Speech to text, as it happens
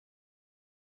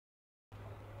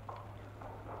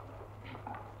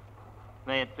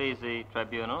May it please the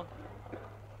tribunal,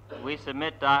 we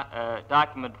submit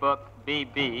document book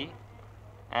BB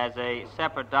as a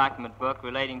separate document book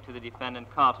relating to the defendant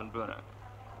Kaltenbrunner.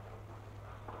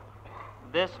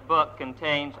 This book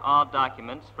contains all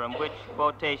documents from which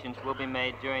quotations will be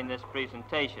made during this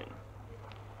presentation.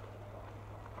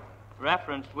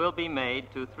 Reference will be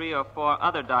made to 3 or 4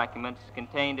 other documents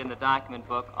contained in the document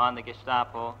book on the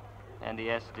Gestapo and the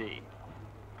SD.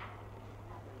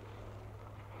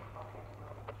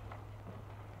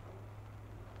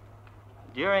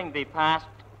 During the past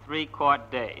 3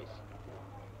 court days,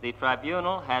 the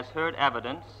tribunal has heard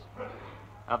evidence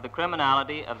of the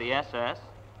criminality of the SS,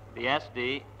 the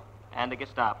SD, and the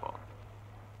Gestapo.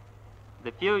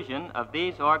 The fusion of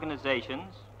these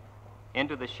organizations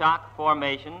into the shock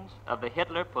formations of the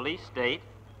Hitler police state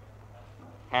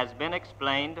has been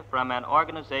explained from an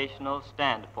organizational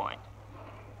standpoint.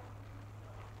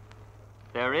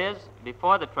 There is,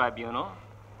 before the tribunal,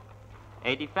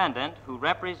 a defendant who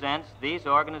represents these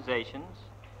organizations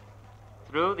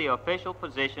through the official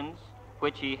positions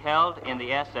which he held in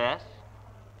the SS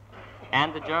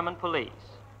and the German police,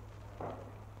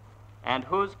 and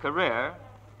whose career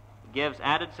gives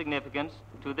added significance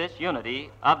to this unity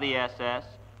of the SS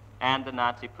and the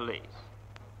Nazi police.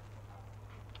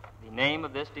 The name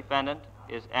of this defendant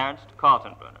is Ernst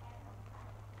Kaltenbrunner.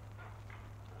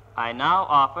 I now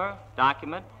offer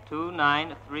document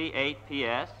 2938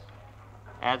 PS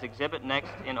as exhibit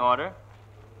next in order,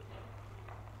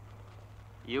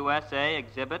 USA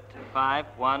Exhibit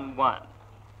 511.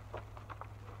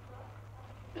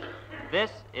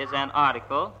 This is an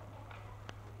article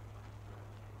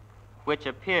which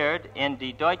appeared in Die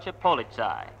Deutsche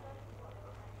Polizei,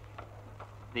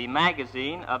 the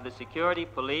magazine of the Security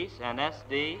Police and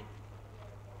SD,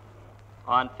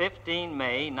 on 15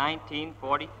 May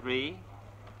 1943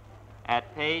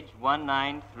 at page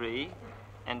 193,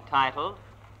 entitled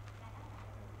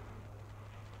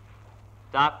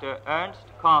Dr. Ernst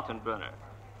Kaltenbrunner,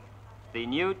 the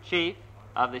new chief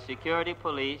of the Security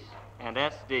Police and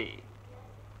SD.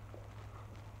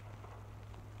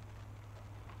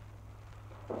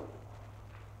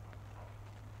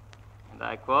 And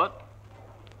I quote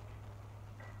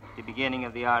the beginning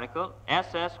of the article: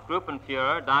 SS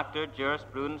Gruppenführer Dr.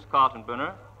 Jurisprudence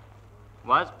Kaltenbrunner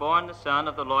was born the son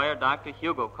of the lawyer Dr.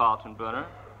 Hugo Kaltenbrunner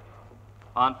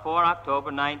on 4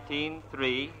 October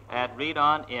 1903 at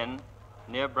Riedon Inn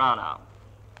near Braunau.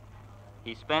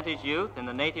 He spent his youth in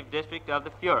the native district of the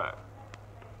Führer,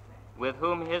 with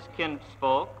whom his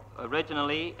kinsfolk,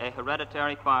 originally a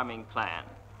hereditary farming clan,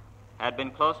 had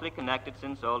been closely connected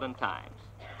since olden times.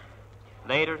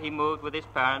 Later he moved with his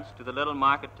parents to the little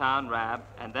market town Rab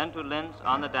and then to Linz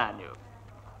on the Danube,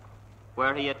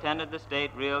 where he attended the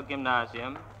State Real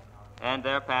Gymnasium and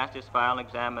there passed his final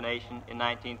examination in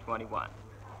 1921.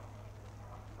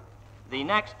 The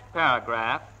next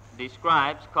paragraph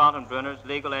describes Kaltenbrunner's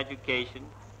legal education,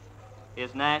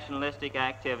 his nationalistic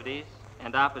activities,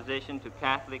 and opposition to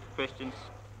Catholic Christian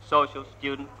social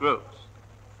student groups.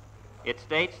 It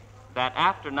states that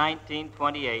after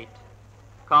 1928,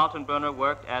 Kaltenbrunner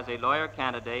worked as a lawyer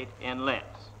candidate in Linz.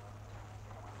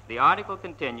 The article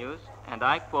continues, and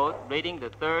I quote, reading the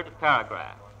 3rd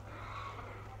paragraph.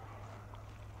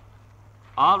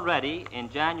 Already in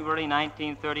January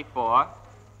 1934,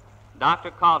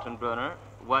 Dr. Kaltenbrunner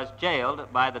was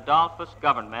jailed by the Dollfuss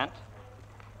government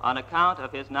on account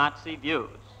of his Nazi views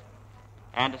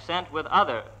and sent with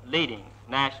other leading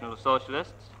National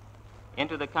Socialists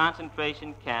into the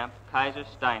concentration camp Kaiser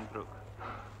Steinbrück.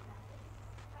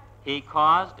 He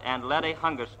caused and led a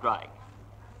hunger strike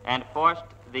and forced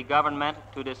the government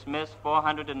to dismiss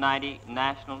 490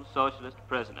 National Socialist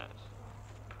prisoners.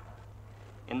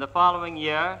 In the following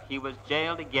year, he was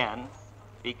jailed again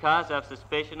because of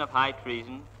suspicion of high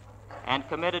treason and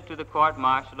committed to the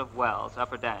court-martial of Wells,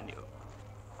 Upper Danube.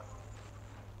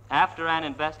 After an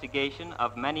investigation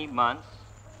of many months,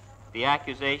 the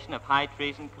accusation of high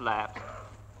treason collapsed,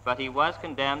 but he was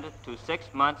condemned to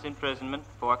 6 months' imprisonment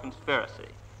for conspiracy.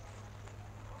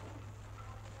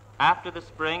 After the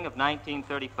spring of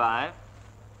 1935,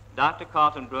 Dr.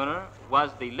 Kaltenbrunner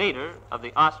was the leader of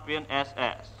the Austrian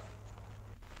SS.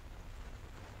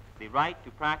 The right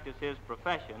to practice his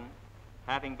profession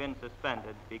having been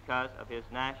suspended because of his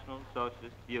National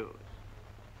Socialist views.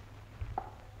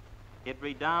 It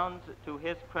redounds to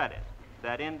his credit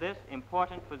that in this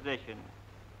important position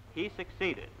he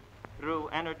succeeded through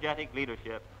energetic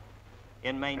leadership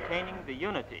in maintaining the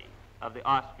unity of the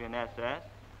Austrian SS,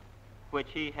 which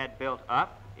he had built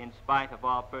up in spite of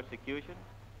all persecution,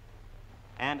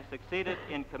 and succeeded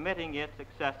in committing it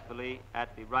successfully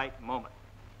at the right moment.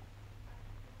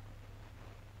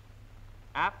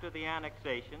 After the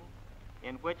annexation,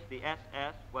 in which the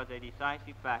SS was a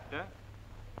decisive factor,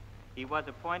 he was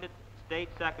appointed State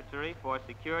Secretary for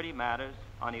Security Matters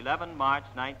on 11 March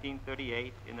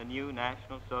 1938 in the new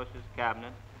National Socialist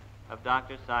Cabinet of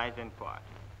Dr. Seyss-Inquart.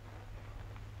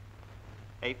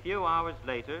 A few hours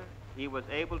later, he was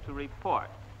able to report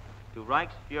to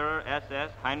Reichsfuhrer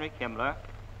SS Heinrich Himmler,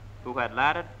 who had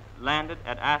landed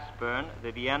at Aspern,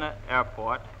 the Vienna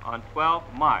airport, on 12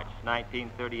 March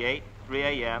 1938, 3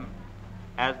 a.m.,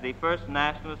 as the first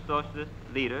National Socialist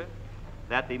leader,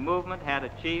 that the movement had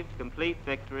achieved complete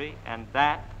victory and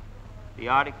that, the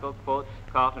article quotes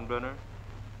Kaltenbrunner,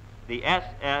 the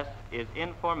SS is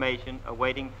in formation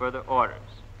awaiting further orders,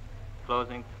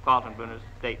 closing Kaltenbrunner's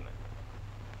statement.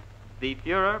 The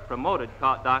Fuhrer promoted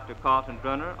Dr.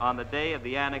 Kaltenbrunner on the day of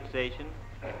the annexation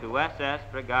to SS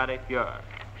Brigade Führer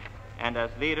and as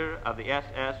leader of the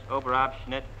SS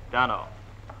Oberabschnitt Donau.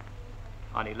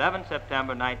 On 11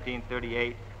 September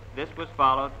 1938, this was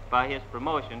followed by his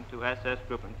promotion to SS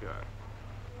Gruppenführer.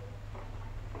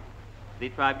 The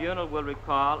tribunal will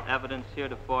recall evidence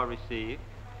heretofore received,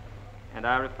 and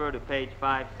I refer to page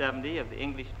 570 of the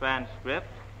English transcript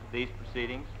of these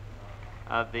proceedings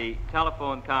of the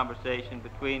telephone conversation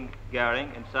between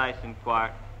Goering and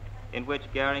Seyss-Inquart, in which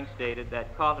Goering stated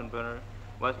that Kaltenbrunner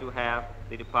was to have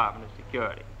the Department of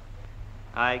Security.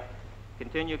 I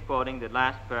continue quoting the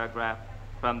last paragraph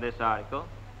from this article.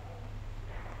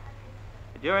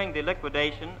 During the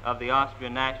liquidation of the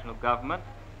Austrian national government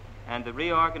and the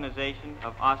reorganization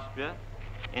of Austria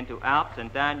into Alps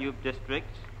and Danube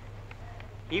districts,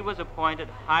 he was appointed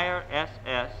higher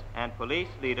SS and police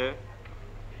leader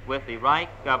with the Reich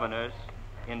governors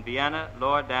in Vienna,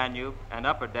 Lower Danube, and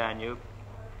Upper Danube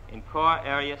in Corps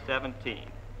Area 17.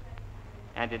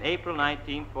 And in April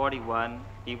 1941,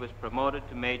 he was promoted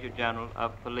to Major General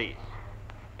of Police.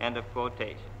 End of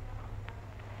quotation.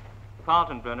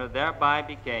 Kaltenbrunner thereby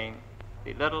became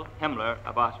the little Himmler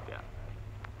of Austria.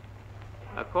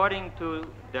 According to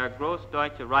Der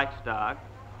Großdeutsche Reichstag,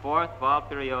 4th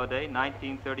Wahlperiode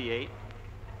 1938,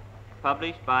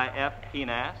 published by F.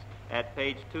 Kienast at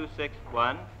page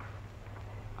 261,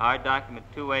 our document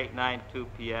 2892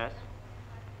 PS,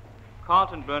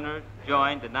 Kaltenbrunner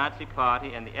joined the Nazi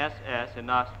Party and the SS in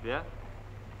Austria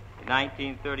in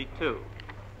 1932.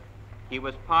 He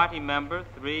was party member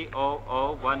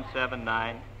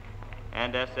 300179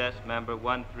 and SS member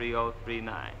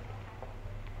 13039.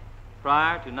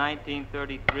 Prior to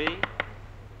 1933,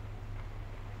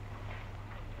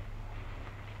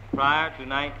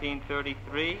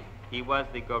 he was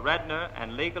the Goredner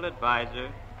and legal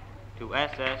advisor to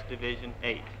SS Division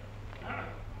 8.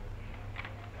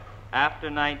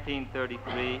 After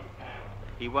 1933,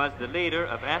 he was the leader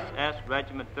of SS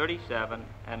Regiment 37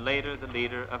 and later the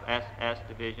leader of SS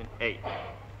Division 8.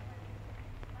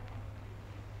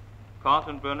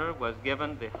 Kaltenbrunner was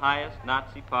given the highest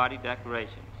Nazi Party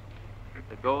decorations,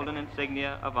 the Golden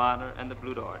Insignia of Honor and the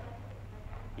Blut Orden.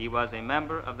 He was a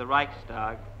member of the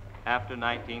Reichstag after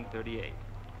 1938.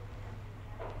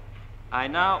 I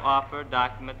now offer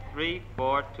document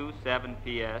 3427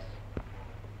 PS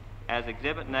as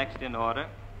exhibit next in order,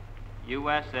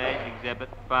 USA Exhibit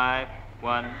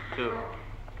 512.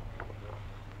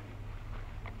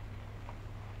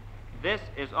 This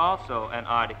is also an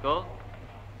article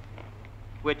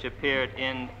which appeared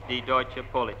in Die Deutsche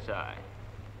Polizei,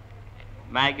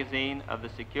 magazine of the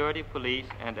Security Police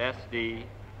and SD,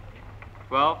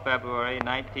 12 February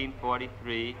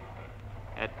 1943,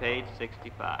 at page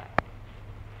 65.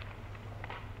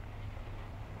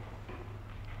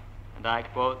 And I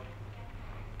quote,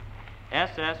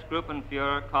 SS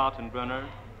Gruppenführer Kaltenbrunner,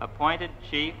 appointed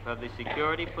Chief of the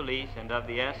Security Police and of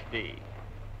the SD,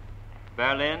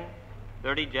 Berlin,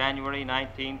 30 January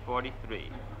 1943.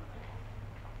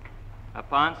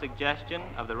 Upon suggestion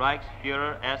of the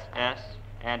Reichsfuhrer SS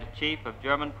and Chief of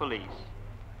German Police,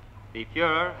 the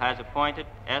Fuhrer has appointed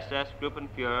SS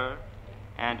Gruppenführer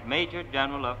and Major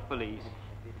General of Police,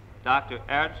 Dr.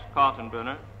 Ernst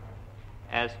Kaltenbrunner,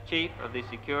 as Chief of the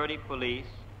Security Police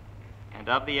and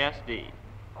of the SD,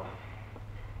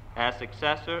 as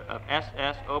successor of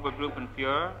SS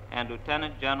Obergruppenführer and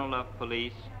Lieutenant General of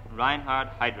Police Reinhard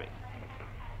Heydrich,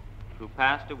 who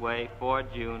passed away 4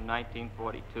 June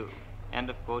 1942. End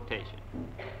of quotation.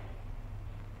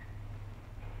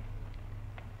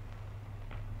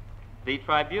 The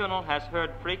tribunal has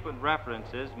heard frequent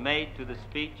references made to the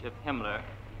speech of Himmler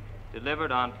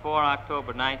delivered on 4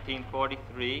 October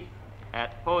 1943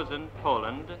 at Posen,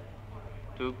 Poland,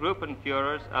 to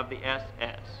Gruppenführers of the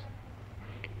SS.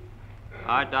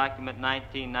 Our document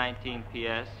 1919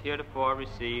 PS, heretofore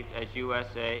received as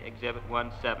USA Exhibit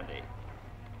 170.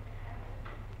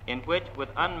 in which, with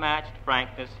unmatched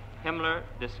frankness, Himmler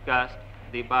discussed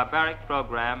the barbaric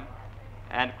program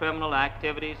and criminal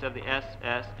activities of the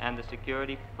SS and the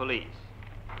security police.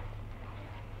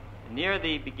 Near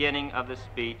the beginning of the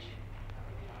speech,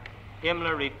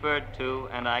 Himmler referred to,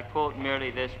 and I quote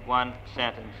merely this one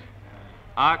sentence,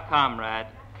 our comrade,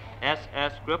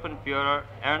 SS Gruppenführer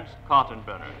Ernst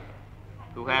Kaltenbrunner,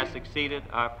 who has succeeded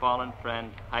our fallen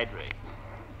friend Heydrich.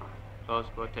 Close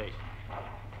quotation.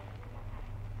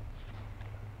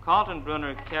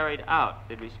 Kaltenbrunner carried out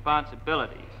the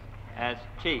responsibilities as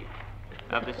chief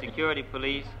of the security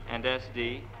police and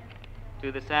SD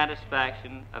to the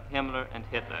satisfaction of Himmler and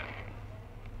Hitler.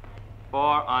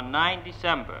 For on 9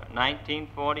 December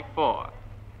 1944,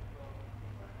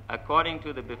 according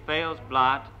to the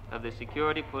Befehlsblatt of the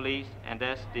security police and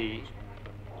SD,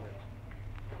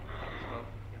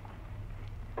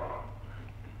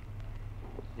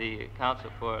 the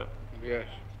counsel for yes.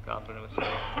 Kaltenbrunner was saying.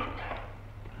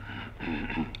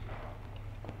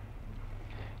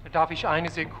 Darf ich eine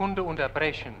Sekunde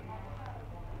unterbrechen?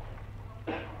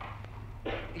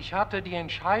 Ich hatte die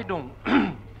Entscheidung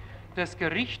des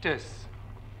Gerichtes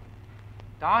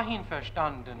dahin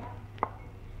verstanden,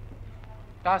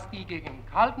 dass die gegen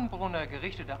Kaltenbrunner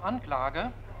gerichtete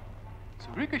Anklage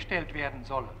zurückgestellt werden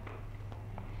solle.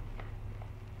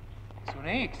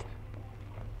 Zunächst,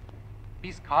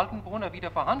 bis Kaltenbrunner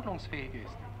wieder verhandlungsfähig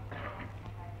ist.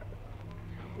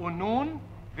 Und nun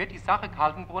wird die Sache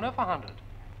Kaltenbrunner verhandelt.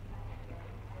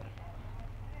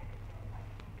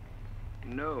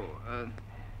 No,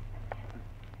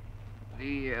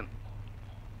 the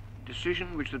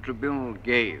decision which the tribunal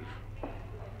gave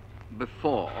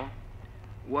before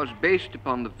was based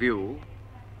upon the view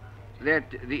that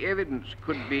the evidence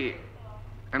could be...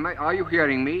 Are you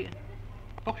hearing me?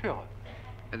 Doch, höre.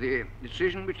 The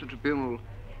decision which the tribunal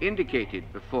indicated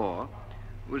before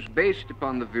was based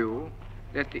upon the view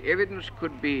that the evidence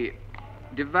could be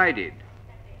divided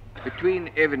between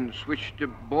evidence which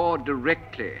bore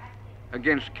directly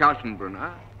against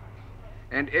Kaltenbrunner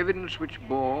and evidence which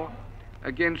bore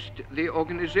against the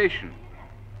organization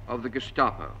of the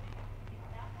Gestapo.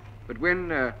 But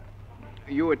when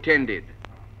you attended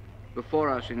before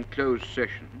us in closed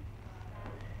session,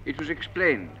 it was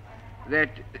explained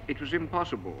that it was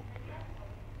impossible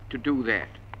to do that,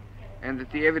 and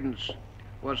that the evidence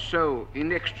was so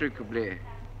inextricably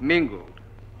mingled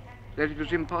that it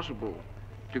was impossible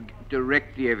to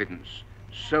direct the evidence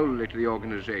solely to the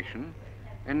organization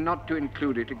and not to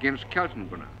include it against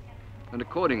Kaltenbrunner. And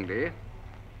accordingly,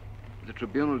 the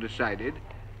tribunal decided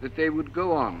that they would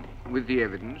go on with the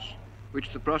evidence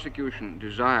which the prosecution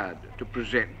desired to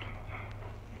present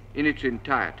in its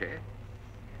entirety,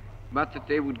 but that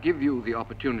they would give you the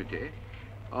opportunity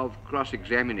of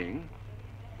cross-examining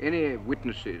any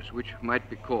witnesses which might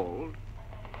be called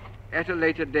at a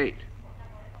later date.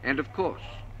 And of course,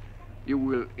 you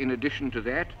will, in addition to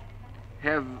that,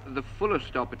 have the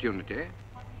fullest opportunity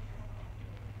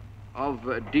of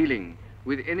dealing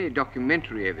with any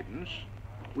documentary evidence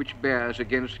which bears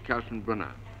against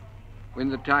Kaltenbrunner when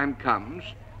the time comes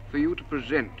for you to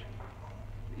present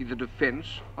the defense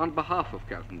on behalf of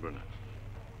Kaltenbrunner.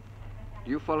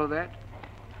 Do you follow that?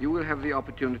 You will have the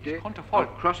opportunity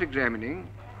of cross-examining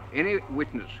any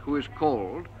witness who is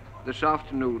called this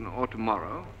afternoon or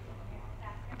tomorrow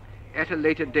at a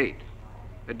later date,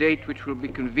 a date which will be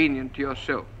convenient to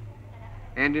yourself.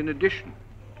 And in addition,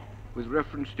 with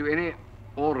reference to any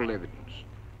oral evidence,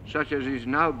 such as is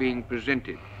now being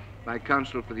presented by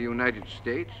counsel for the United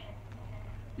States,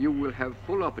 you will have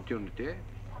full opportunity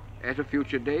at a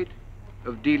future date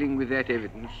of dealing with that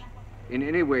evidence in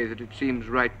any way that it seems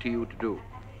right to you to do.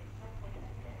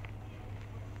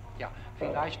 Ja,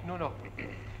 vielleicht nur noch.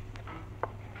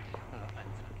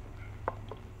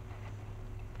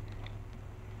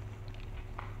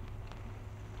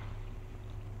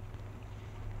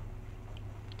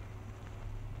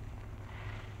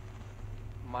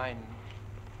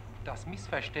 Das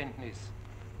Missverständnis,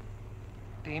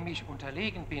 dem ich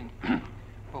unterlegen bin,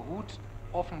 beruht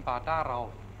offenbar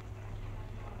darauf,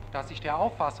 dass ich der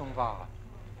Auffassung war,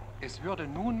 es würde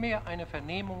nunmehr eine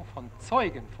Vernehmung von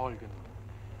Zeugen folgen.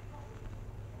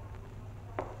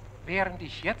 Während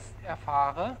ich jetzt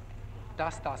erfahre,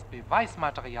 dass das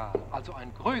Beweismaterial, also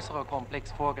ein größerer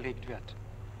Komplex, vorgelegt wird.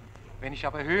 Wenn ich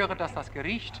aber höre, dass das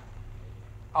Gericht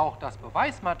auch das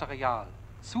Beweismaterial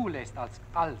zulässt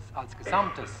als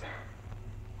Gesamtes,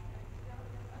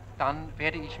 dann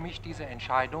werde ich mich dieser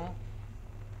Entscheidung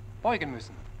beugen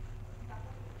müssen.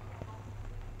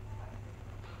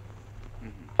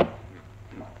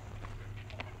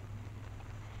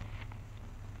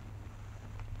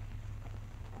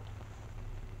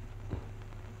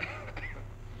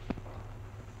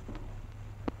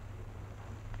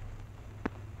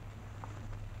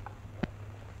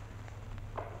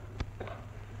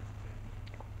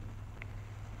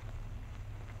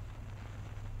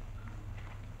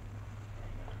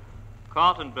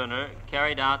 Kaltenbrunner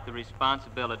carried out the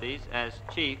responsibilities as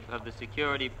chief of the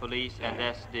security police and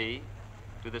SD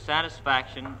to the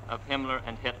satisfaction of Himmler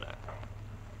and Hitler.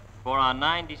 For on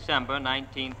 9 December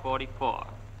 1944,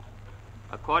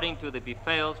 according to the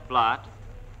Befehlsblatt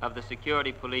of the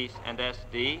security police and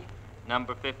SD,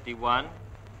 number 51,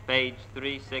 page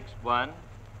 361,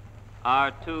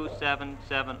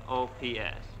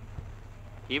 R2770PS,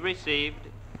 he received,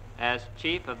 as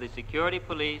chief of the security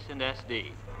police and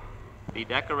SD, the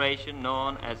decoration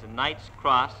known as the Knight's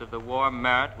Cross of the War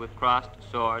Merit with crossed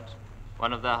swords,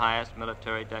 one of the highest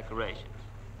military decorations.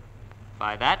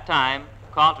 By that time,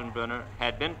 Kaltenbrunner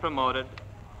had been promoted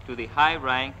to the high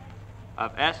rank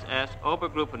of SS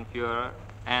Obergruppenführer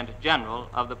and General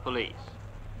of the Police.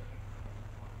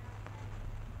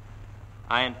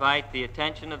 I invite the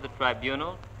attention of the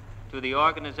tribunal to the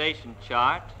organization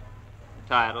chart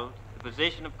titled The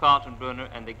Position of Kaltenbrunner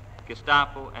and the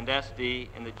Gestapo and SD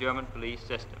in the German police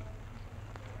system.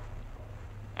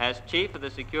 As chief of the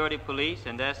security police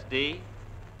and SD,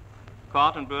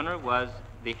 Kaltenbrunner was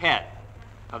the head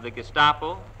of the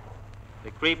Gestapo,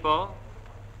 the Kripo,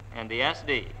 and the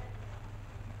SD,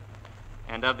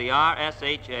 and of the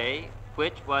RSHA,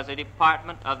 which was a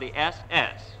department of the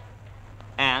SS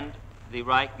and the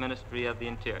Reich Ministry of the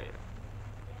Interior.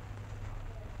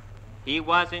 He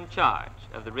was in charge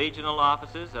of the regional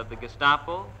offices of the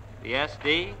Gestapo, the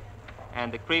SD,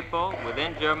 and the Kripo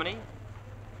within Germany,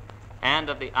 and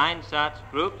of the Einsatz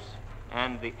groups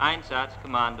and the Einsatz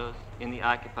commandos in the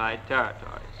occupied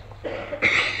territories.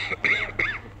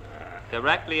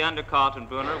 Directly under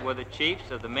Kaltenbrunner were the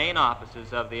chiefs of the main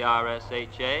offices of the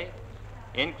RSHA,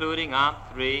 including Amt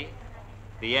 3,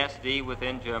 the SD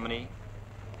within Germany,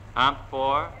 Amt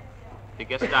 4, the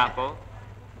Gestapo,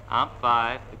 Amt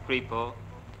 5, the Kripo,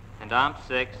 and Amt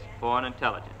 6, Foreign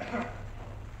Intelligence.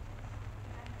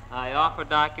 I offer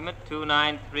document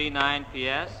 2939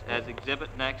 PS as exhibit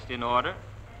next in order,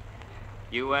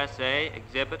 USA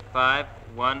Exhibit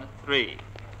 513.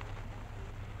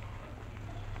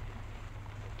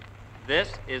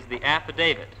 This is the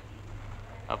affidavit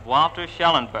of Walter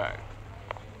Schellenberg,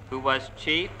 who was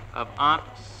chief of Amt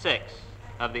 6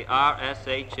 of the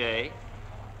RSHA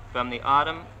from the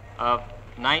autumn of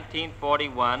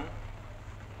 1941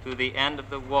 to the end of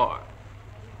the war.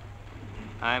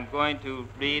 I am going to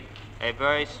read a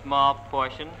very small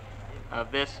portion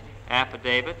of this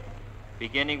affidavit,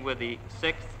 beginning with the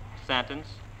 6th sentence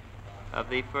of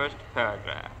the first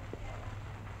paragraph.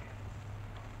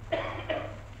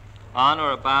 On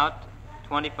or about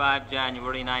 25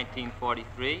 January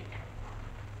 1943,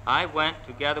 I went,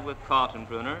 together with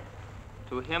Kaltenbrunner,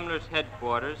 to Himmler's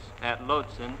headquarters at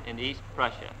Lützen in East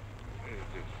Prussia.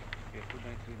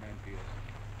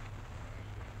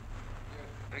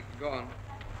 Go on.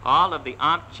 All of the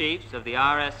Amt chiefs of the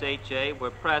RSHA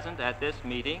were present at this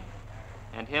meeting,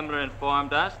 and Himmler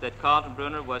informed us that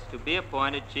Kaltenbrunner was to be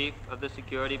appointed chief of the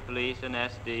security police and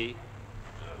SD,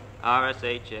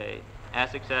 RSHA,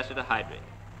 as successor to Heydrich.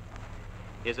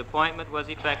 His appointment was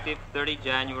effective 30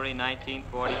 January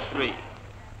 1943.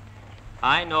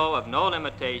 I know of no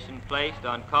limitation placed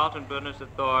on Kaltenbrunner's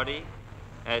authority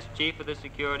as chief of the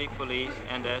security police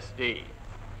and SD.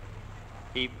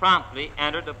 He promptly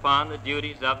entered upon the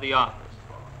duties of the office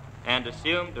and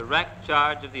assumed direct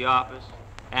charge of the office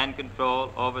and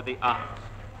control over the office.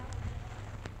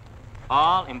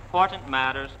 All important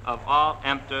matters of all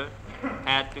Ämter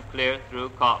had to clear through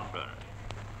Kaltenbrunner.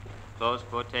 Close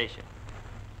quotation.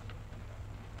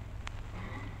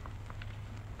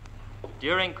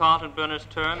 During Kaltenbrunner's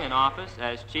term in office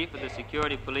as chief of the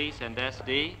security police and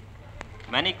SD,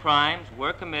 many crimes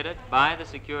were committed by the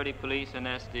security police and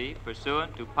SD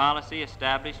pursuant to policy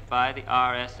established by the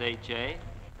RSHA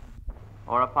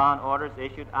or upon orders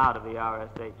issued out of the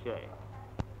RSHA,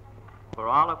 for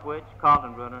all of which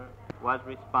Kaltenbrunner was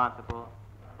responsible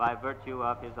by virtue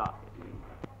of his office.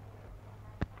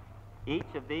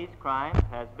 Each of these crimes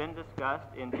has been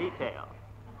discussed in detail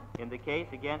in the case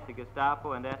against the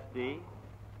Gestapo and SD,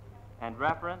 and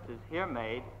reference is here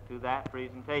made to that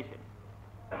presentation.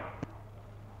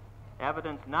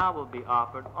 Evidence now will be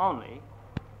offered only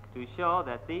to show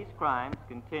that these crimes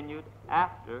continued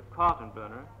after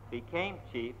Kaltenbrunner became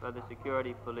chief of the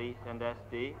security police and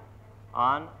SD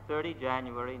on 30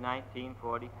 January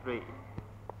 1943.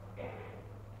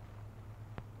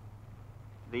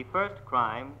 The first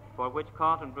crime for which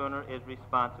Kaltenbrunner is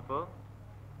responsible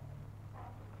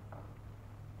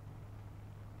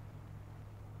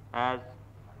as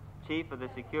chief of the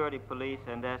security police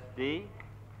and SD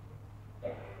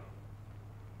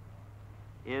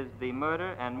is the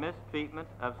murder and mistreatment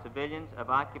of civilians of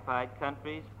occupied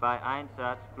countries by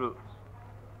Einsatz groups.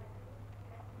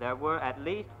 there were at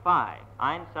least 5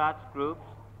 Einsatz groups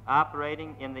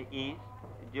operating in the East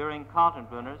during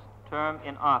Kaltenbrunner's term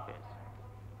in office.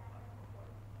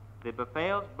 The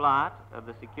Befehlsblatt of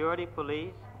the Security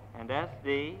Police and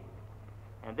SD,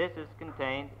 and this is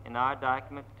contained in our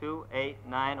document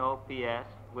 2890PS,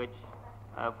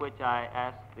 of which I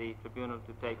asked the tribunal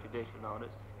to take judicial notice,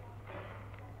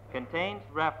 contains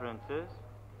references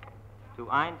to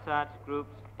Einsatz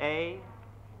groups A,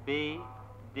 B,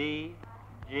 D,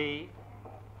 G,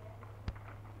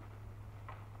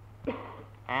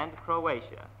 and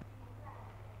Croatia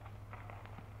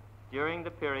during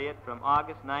the period from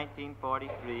August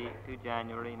 1943 to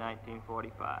January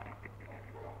 1945.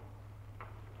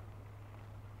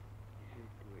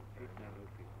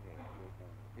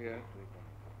 Yeah.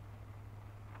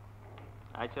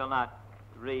 I shall not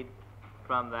read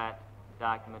from that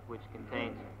document which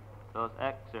contains those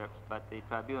excerpts, but the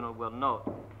tribunal will note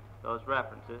those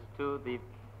references to the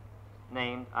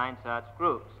named Einsatz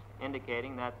groups,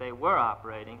 indicating that they were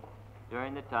operating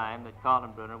during the time that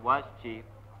Kaltenbrunner was chief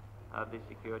of the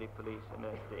Security Police and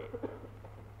SD.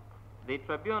 The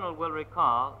tribunal will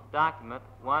recall document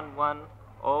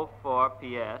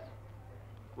 1104PS,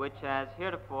 which has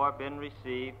heretofore been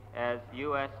received as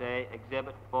USA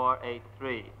Exhibit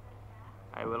 483.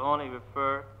 I will only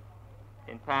refer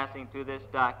in passing to this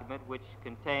document, which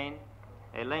contained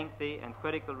a lengthy and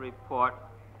critical report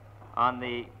on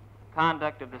the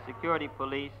conduct of the security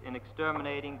police in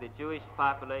exterminating the Jewish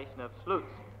population of Sluts,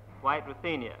 White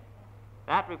Ruthenia.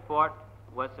 That report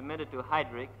was submitted to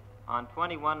Heydrich on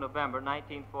 21 November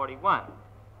 1941.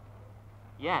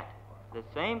 Yet, the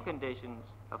same conditions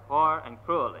of horror and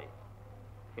cruelty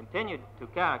continued to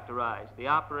characterize the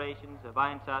operations of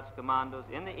Einsatz commandos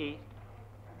in the East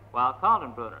while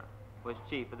Kaltenbrunner was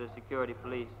chief of the security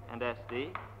police and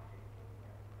SD.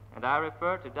 And I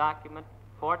refer to document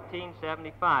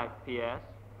 1475 PS,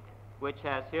 which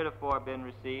has heretofore been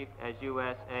received as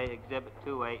USA Exhibit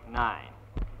 289.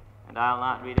 And I'll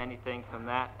not read anything from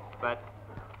that, but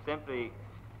simply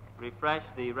refresh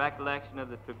the recollection of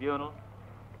the tribunal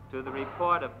to the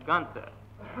report of Gunther,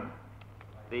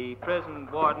 the prison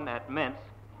warden at Minsk,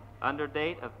 under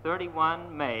date of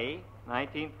 31 May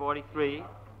 1943,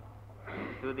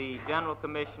 to the General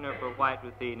Commissioner for White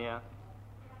Ruthenia,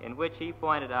 in which he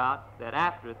pointed out that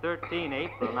after 13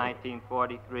 April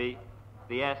 1943,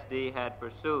 the SD had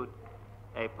pursued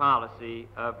a policy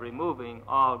of removing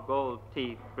all gold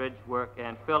teeth, bridge work,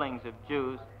 and fillings of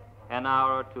Jews an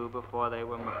hour or two before they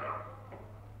were murdered.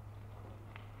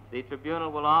 The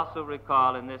tribunal will also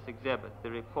recall in this exhibit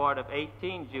the report of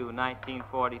 18 June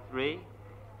 1943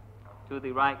 to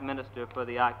the Reich Minister for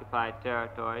the Occupied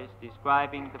Territories,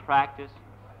 describing the practice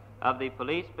of the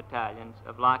police battalions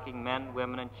of locking men,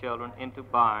 women, and children into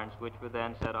barns, which were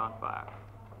then set on fire.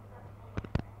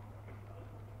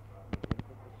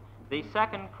 The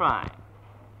second crime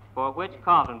for which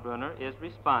Kaltenbrunner is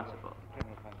responsible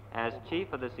as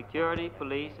chief of the security,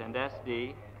 police, and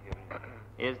SD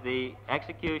is the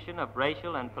execution of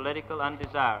racial and political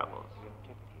undesirables.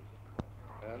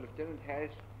 Lieutenant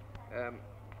Harris,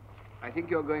 I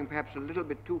think you're going perhaps a little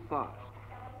bit too fast.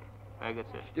 Very good,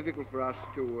 sir. It's difficult for us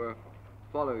to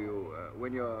follow you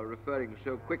when you're referring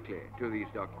so quickly to these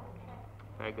documents.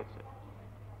 Very good, sir.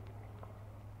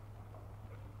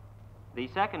 The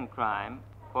second crime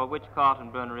for which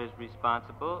Kaltenbrunner is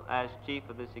responsible as chief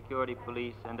of the security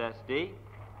police and SD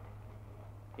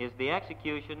is the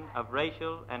execution of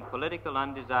racial and political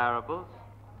undesirables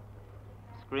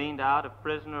screened out of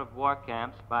prisoner of war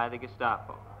camps by the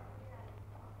Gestapo.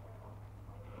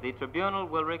 The tribunal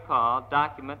will recall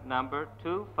document number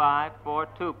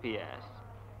 2542 PS,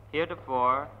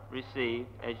 heretofore received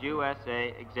as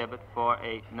USA Exhibit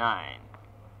 489.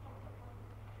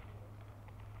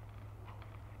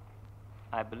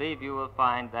 I believe you will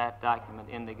find that document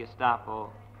in the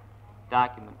Gestapo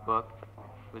document book.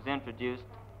 It was introduced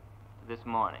this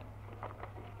morning.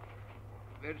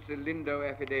 That's the Lindo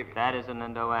affidavit. That is a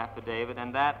Lindo affidavit,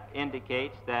 and that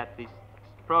indicates that the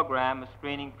program of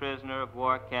screening prisoner of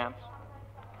war camps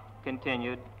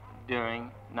continued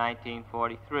during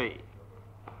 1943.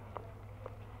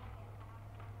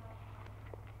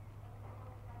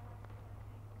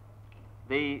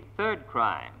 The third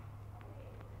crime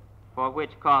for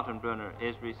which Kaltenbrunner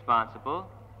is responsible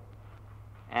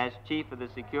as chief of the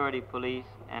security police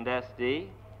and SD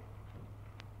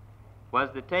was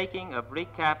the taking of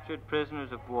recaptured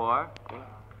prisoners of war.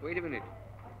 Wait a minute.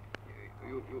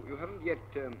 You haven't yet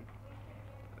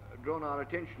drawn our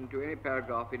attention to any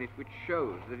paragraph in it which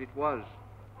shows that it was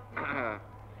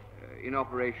in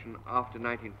operation after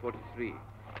 1943.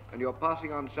 And you're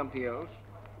passing on something else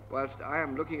whilst I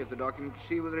am looking at the document to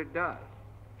see whether it does.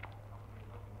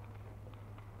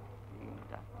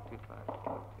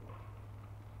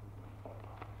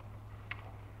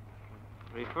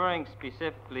 Referring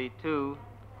specifically to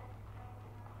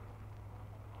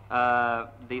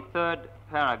the third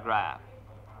paragraph,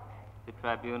 the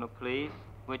tribunal, please,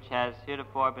 which has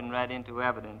heretofore been read into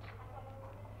evidence.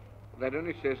 That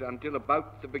only says until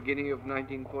about the beginning of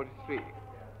 1943.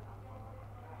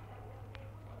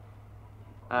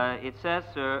 It says,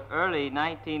 sir, early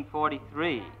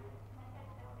 1943,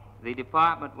 the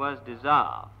department was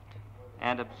dissolved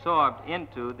and absorbed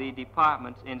into the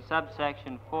departments in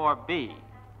subsection 4B.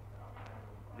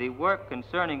 The work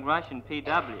concerning Russian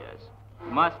PWs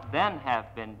must then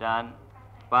have been done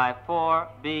by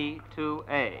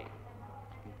 4B2A.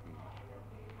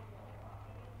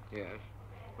 Yes.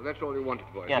 Well, that's all you wanted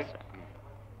for, Yes, is it? sir.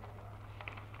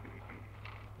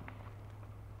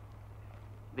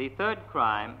 The third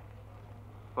crime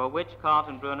for which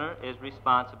Kaltenbrunner is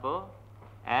responsible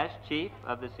as chief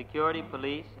of the security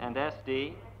police and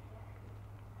SD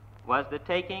was the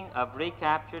taking of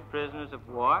recaptured prisoners of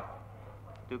war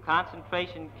to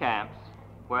concentration camps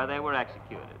where they were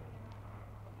executed.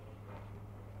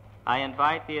 I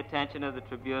invite the attention of the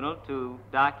tribunal to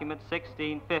document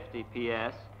 1650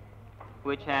 PS,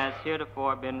 which has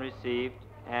heretofore been received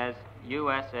as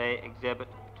USA Exhibit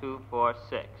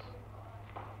 246.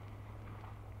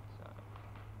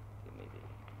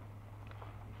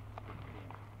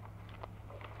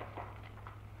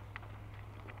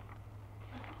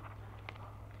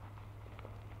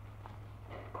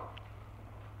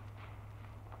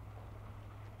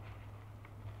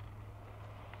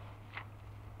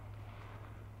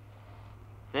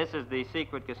 This is the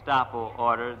secret Gestapo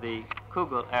order, the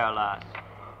Kugelerlass,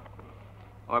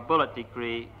 or bullet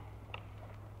decree,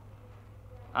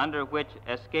 under which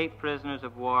escaped prisoners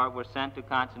of war were sent to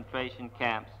concentration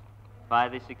camps by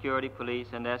the security police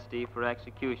and SD for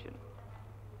execution.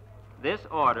 This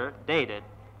order, dated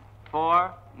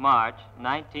 4 March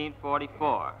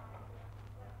 1944,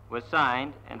 was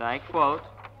signed, and I quote,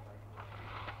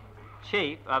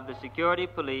 Chief of the Security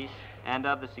Police and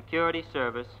of the Security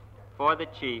Service for the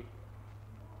Chief,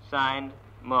 signed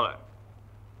Muller.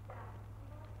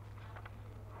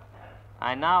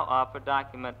 I now offer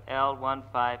document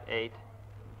L158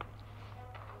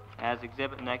 as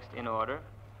exhibit next in order.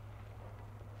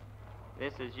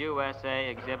 This is USA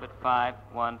Exhibit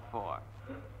 514.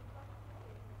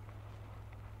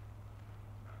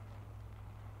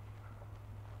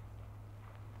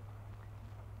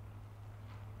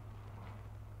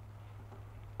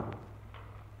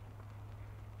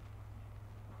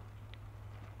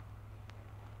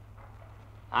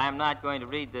 I am not going to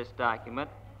read this document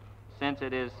since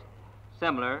it is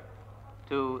similar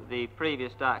to the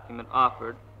previous document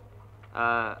offered,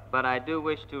 but I do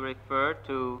wish to refer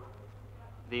to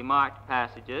the marked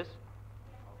passages.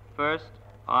 First,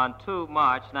 on 2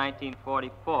 March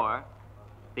 1944,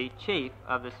 the Chief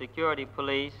of the Security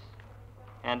Police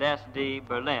and SD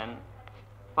Berlin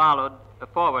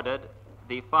forwarded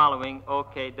the following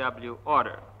OKW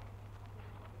order.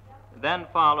 Then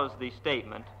follows the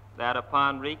statement that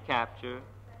upon recapture,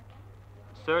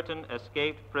 certain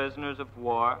escaped prisoners of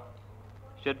war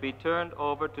should be turned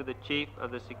over to the Chief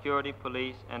of the Security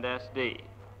Police and SD.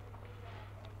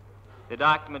 The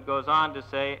document goes on to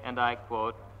say, and I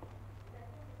quote,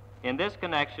 in this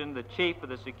connection, the Chief of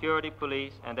the Security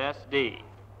Police and SD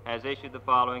has issued the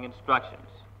following instructions.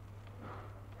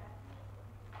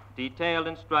 Detailed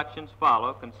instructions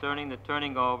follow concerning the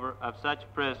turning over of such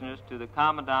prisoners to the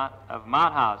Commandant of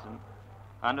Mauthausen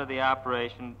under the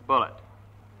Operation Bullet.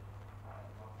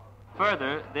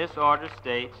 Further, this order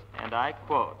states, and I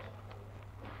quote,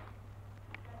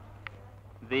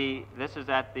 this is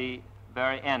at the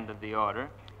very end of the order,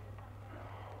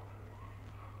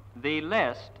 the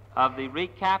list of the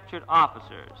recaptured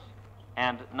officers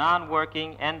and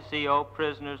non-working NCO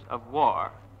prisoners of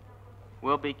war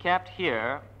will be kept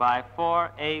here by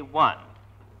 4A1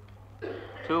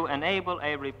 to enable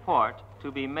a report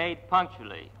to be made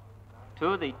punctually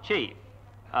to the Chief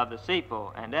of the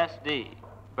SIPO and SD,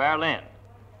 Berlin.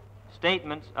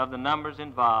 Statements of the numbers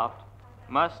involved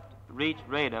must reach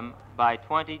Radom by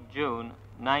 20 June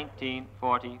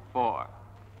 1944.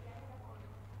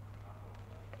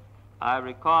 I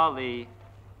recall the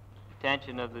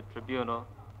attention of the tribunal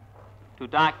to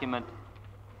document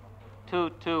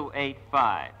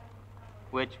 2285,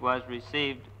 which was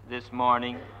received this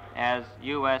morning as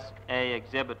USA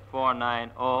Exhibit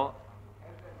 490.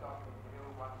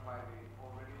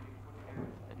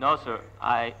 No, sir.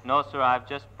 I've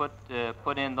just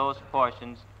put in those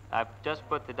portions I've just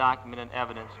put the document in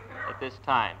evidence at this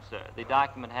time, sir. The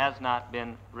document has not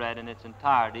been read in its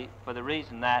entirety for the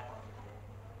reason that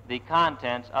the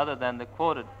contents, other than the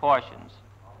quoted portions,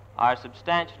 are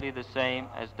substantially the same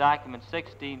as document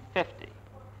 1650,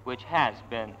 which has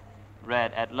been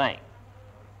read at length.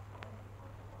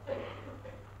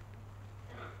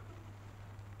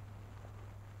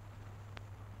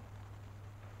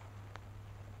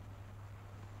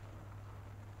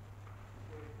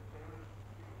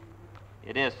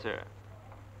 It is, sir.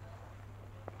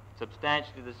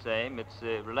 Substantially the same. It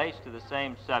relates to the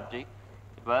same subject.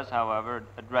 It was, however,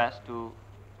 addressed to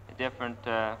a different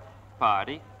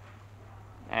party,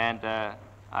 and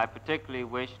I particularly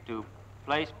wish to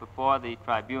place before the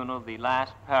tribunal the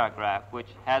last paragraph which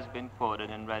has been quoted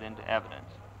and read into evidence.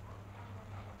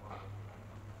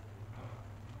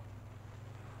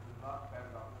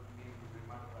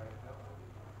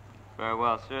 Very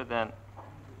well, sir. Then,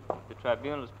 with the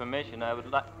tribunal's permission, I would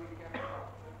like...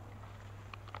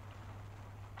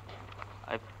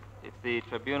 If the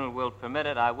tribunal will permit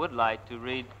it, I would like to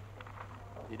read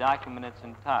the document in its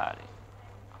entirety.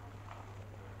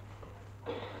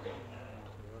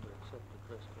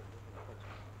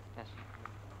 Yes.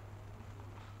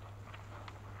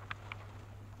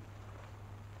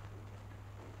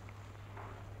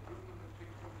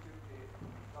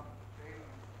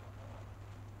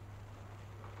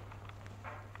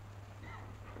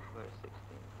 Where is 16?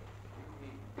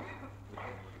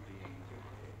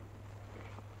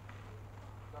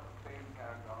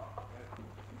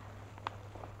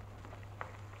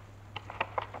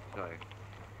 Sorry.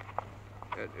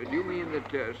 Do you mean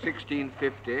that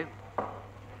 1650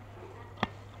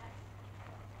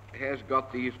 has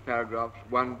got these paragraphs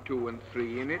 1, 2, and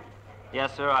 3 in it?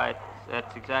 Yes, sir.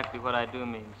 That's exactly what I do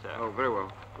mean, sir. Oh, very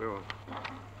well. Very well.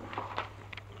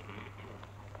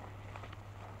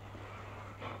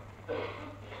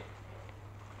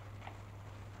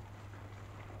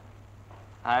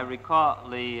 I recall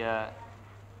the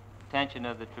attention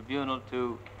of the tribunal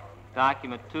to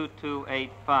document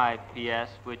 2285 PS,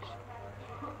 which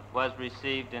was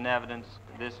received in evidence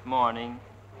this morning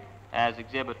as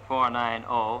Exhibit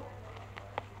 490.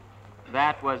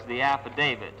 That was the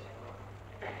affidavit.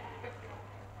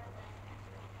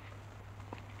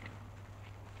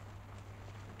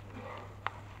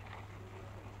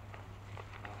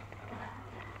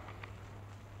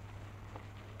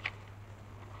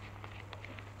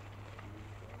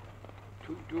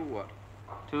 Do what?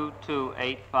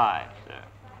 2285, sir.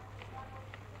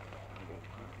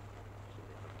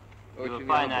 Oh, You will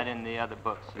find that in the other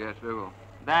books, sir. Yes, very well.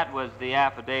 That was the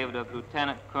affidavit of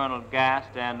Lieutenant Colonel Gast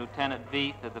and Lieutenant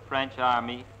Veith of the French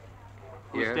Army,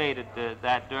 who Yes. stated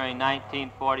that during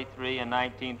 1943 and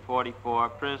 1944,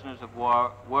 prisoners of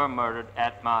war were murdered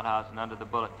at Mauthausen under the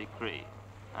bullet decree.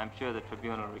 I'm sure the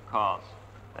tribunal recalls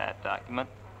that document.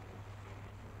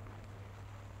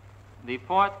 The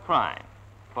fourth crime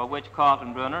for which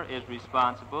Kaltenbrunner is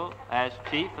responsible as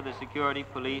chief of the security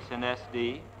police and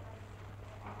SD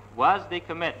was the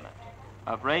commitment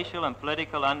of racial and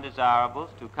political undesirables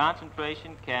to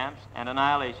concentration camps and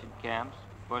annihilation camps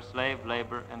for slave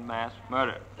labor and mass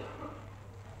murder.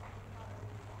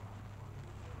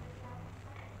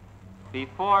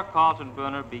 Before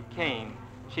Kaltenbrunner became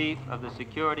chief of the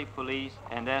security police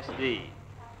and SD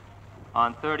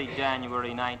on 30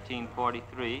 January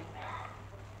 1943,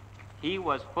 he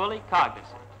was fully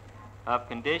cognizant of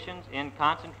conditions in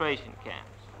concentration camps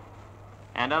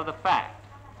and of the fact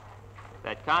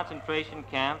that concentration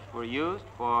camps were used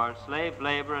for slave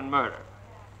labor and murder.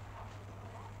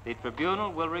 The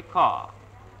tribunal will recall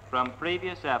from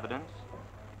previous evidence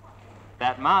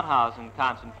that Mauthausen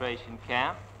concentration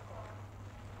camp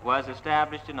was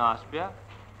established in Austria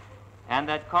and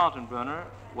that Kaltenbrunner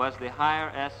was the higher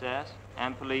SS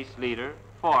and police leader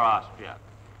for Austria.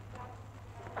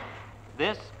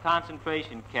 This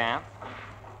concentration camp,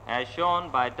 as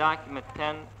shown by document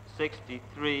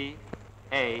 1063A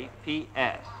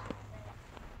PS,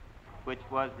 which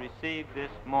was received this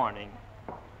morning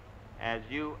as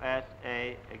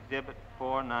USA Exhibit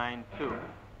 492,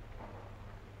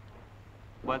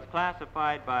 was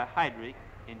classified by Heydrich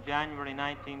in January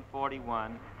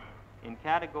 1941 in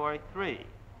Category 3,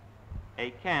 a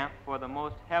camp for the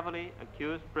most heavily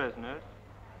accused prisoners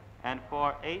and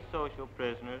for asocial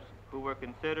prisoners who were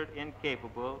considered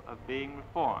incapable of being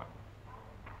reformed.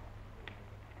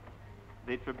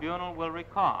 The tribunal will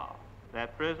recall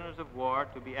that prisoners of war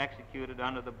to be executed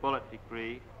under the bullet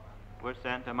decree were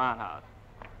sent to Mauthausen.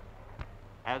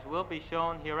 As will be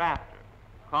shown hereafter,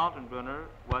 Kaltenbrunner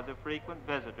was a frequent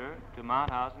visitor to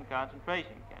Mauthausen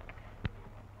concentration camp.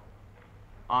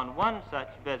 On one such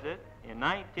visit in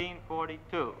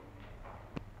 1942,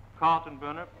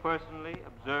 Kaltenbrunner personally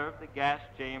observed the gas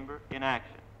chamber in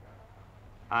action.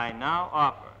 I now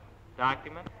offer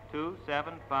document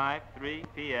 2753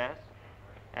 PS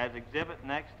as exhibit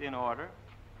next in order,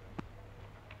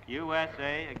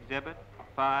 USA Exhibit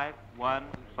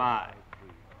 515,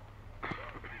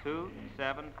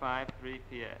 2753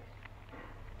 PS.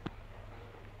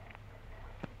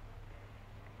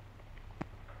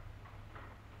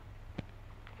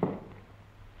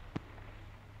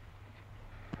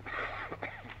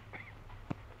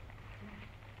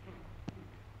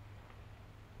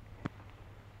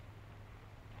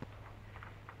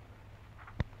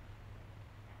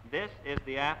 This is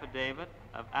the affidavit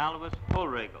of Alois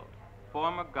Ulrichel,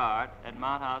 former guard at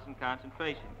Mauthausen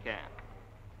concentration camp.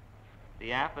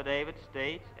 The affidavit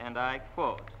states, and I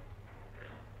quote,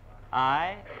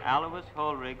 I, Alois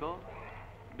Ulrichel,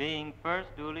 being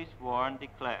first duly sworn,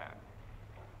 declare,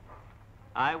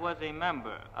 I was a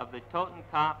member of the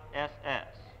Totenkopf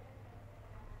SS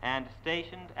and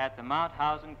stationed at the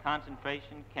Mauthausen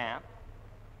concentration camp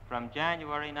from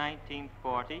January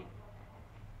 1940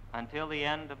 until the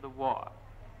end of the war.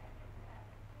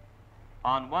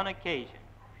 On one occasion,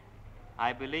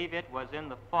 I believe it was in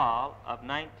the fall of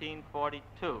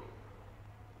 1942,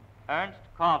 Ernst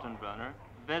Kaltenbrunner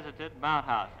visited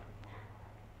Mauthausen.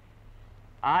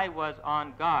 I was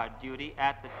on guard duty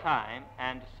at the time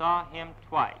and saw him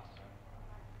twice.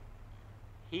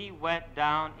 He went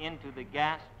down into the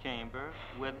gas chamber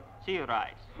with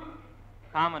Zierreis,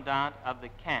 commandant of the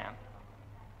camp,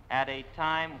 at a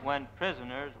time when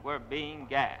prisoners were being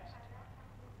gassed.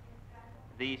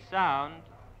 The sound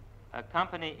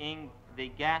accompanying the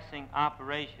gassing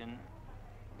operation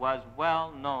was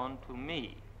well known to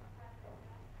me.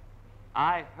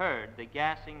 I heard the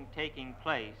gassing taking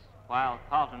place while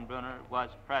Kaltenbrunner was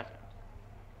present.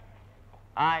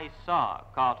 I saw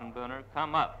Kaltenbrunner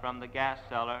come up from the gas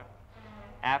cellar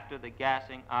after the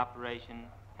gassing operation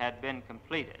had been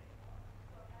completed.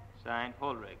 Signed,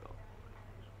 Ulrichel.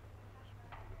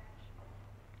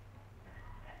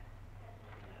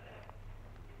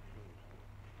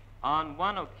 On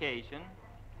one occasion,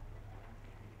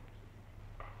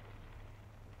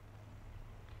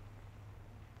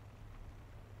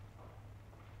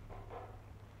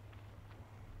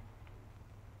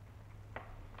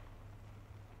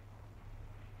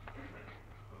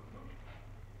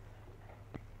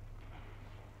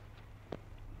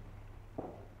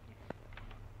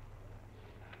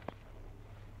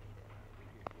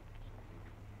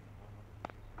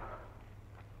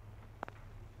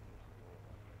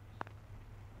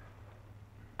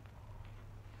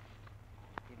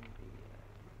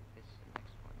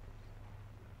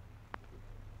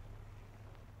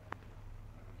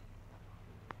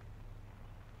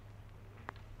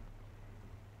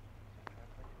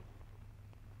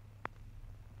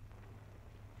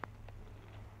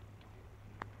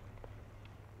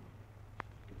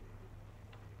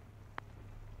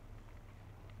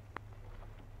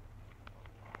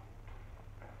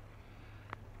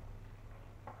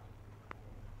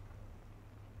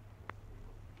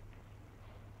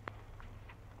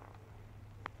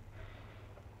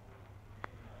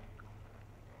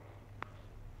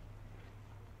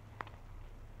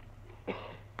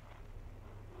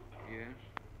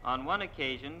 On one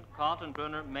occasion,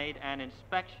 Kaltenbrunner made an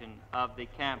inspection of the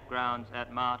campgrounds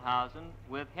at Mauthausen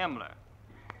with Himmler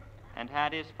and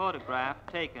had his photograph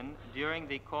taken during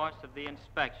the course of the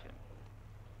inspection.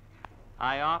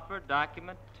 I offer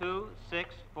document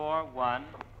 2641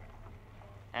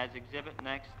 as exhibit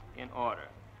next in order.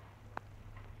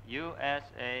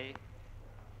 USA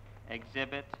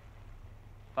Exhibit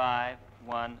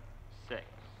 516.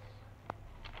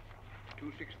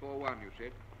 2641, you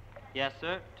said? Yes,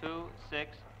 sir,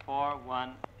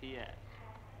 2641 PS.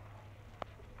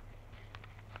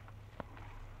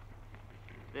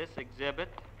 This exhibit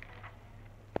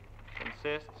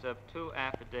consists of 2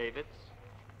 affidavits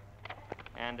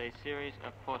and a series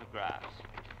of photographs.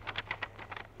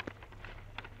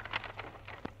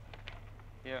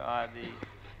 Here are the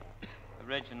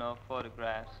original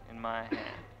photographs in my hand.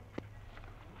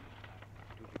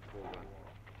 2641.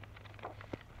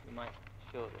 You might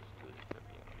show this to the Tribune.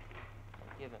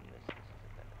 Give him this. This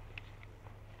is a better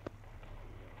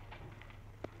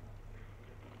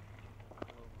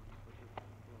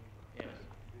picture. Yes.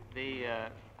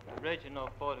 The original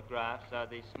photographs are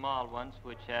the small ones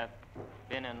which have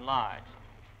been enlarged.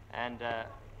 And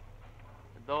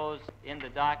those in the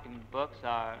document books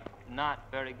are not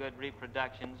very good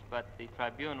reproductions, but the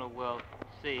tribunal will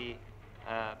see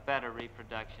better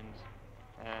reproductions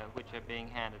which are being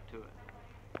handed to it.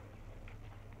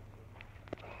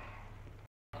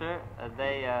 sir.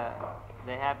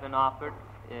 They have been offered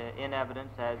in evidence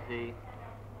as the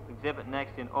exhibit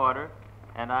next in order,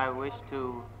 and I wish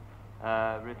to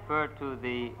refer to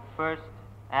the first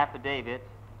affidavit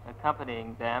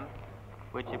accompanying them,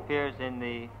 which appears in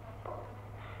the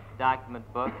document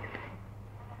book,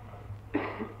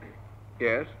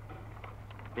 Yes.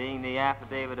 being the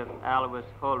affidavit of Alois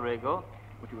Holregel.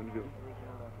 What do you want to do?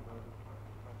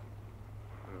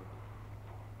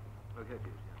 Okay.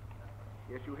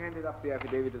 Yes, you handed up the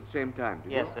affidavit at the same time,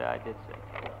 did you? Yes, sir, I did,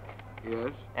 sir.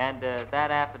 Yes. And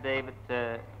that affidavit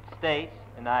states,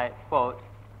 and I quote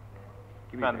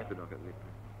Give me from back it, the document.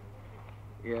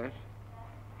 Yes.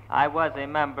 I was a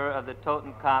member of the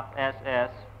Totenkopf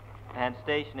SS and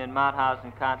stationed in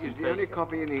Mauthausen Is concentration. the only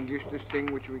copy in English this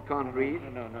thing which we can't read?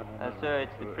 No. Sir,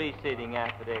 it's the preceding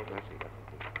affidavit. I see.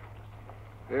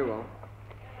 Very well.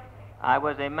 I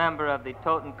was a member of the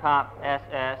Totenkopf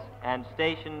SS and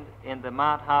stationed in the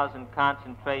Mauthausen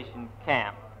concentration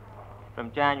camp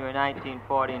from January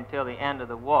 1940 until the end of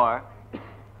the war.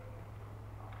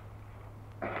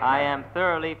 I am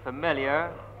thoroughly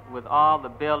familiar with all the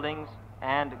buildings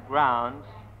and grounds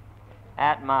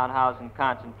at Mauthausen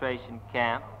concentration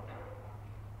camp.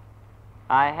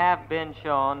 I have been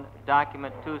shown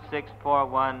document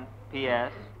 2641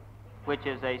 PS, which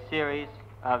is a series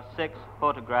of 6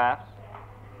 photographs.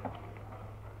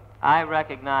 I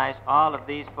recognize all of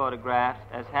these photographs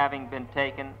as having been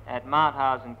taken at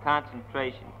Mauthausen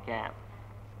concentration camp.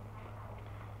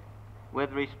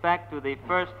 With respect to the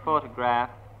first photograph,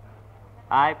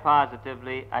 I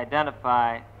positively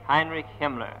identify Heinrich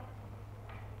Himmler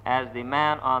as the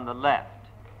man on the left,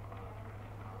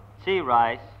 C.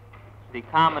 Rice, the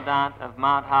commandant of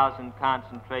Mauthausen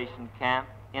concentration camp,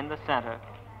 in the center,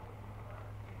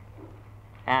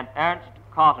 and Ernst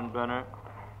Kaltenbrunner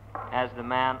as the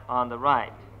man on the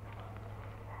right.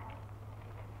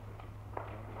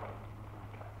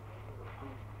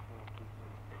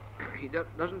 He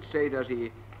doesn't say, does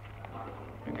he,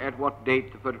 at what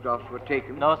date the photographs were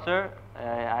taken? No, sir.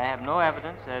 I have no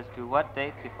evidence as to what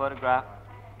date the photographs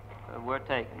were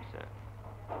taken, sir.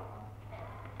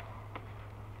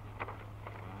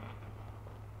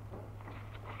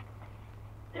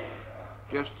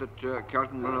 Just that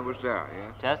Kaltenbrunner was there,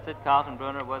 yes? Just that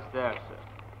Kaltenbrunner was there, sir,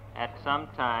 at some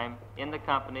time in the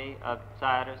company of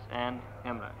Cyrus and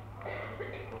Himmler.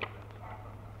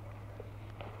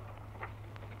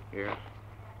 Yes.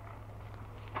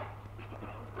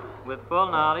 With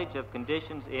full knowledge of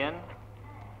conditions in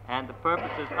and the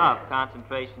purposes of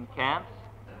concentration camps,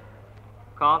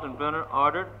 Kaltenbrunner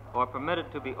ordered or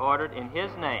permitted to be ordered in his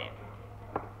name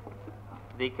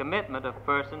the commitment of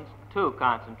persons to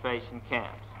concentration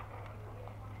camps.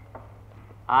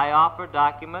 I offer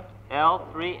document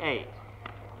L38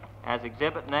 as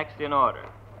exhibit next in order.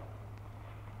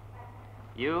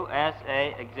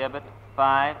 USA Exhibit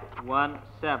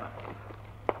 517.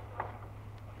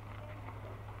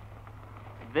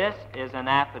 This is an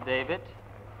affidavit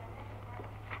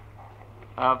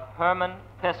of Hermann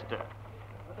Pister,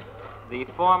 the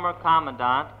former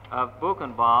commandant of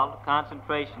Buchenwald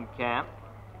concentration camp,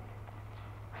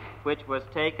 which was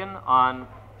taken on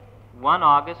 1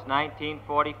 August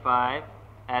 1945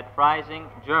 at Freising,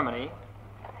 Germany,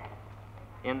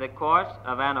 in the course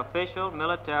of an official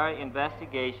military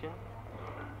investigation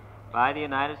by the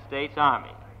United States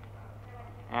Army.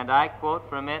 And I quote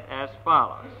from it as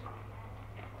follows,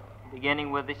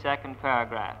 beginning with the second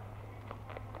paragraph.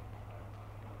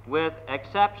 With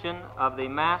exception of the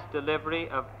mass delivery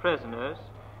of prisoners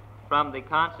from the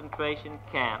concentration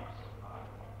camps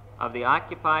of the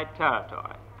occupied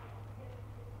territory,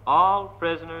 all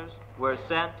prisoners were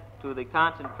sent to the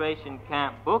concentration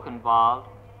camp Buchenwald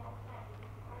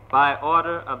by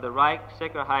order of the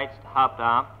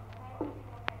Reichssicherheitshauptamt,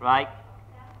 Reich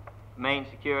Main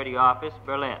Security Office,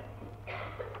 Berlin.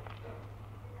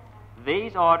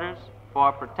 These orders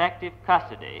for protective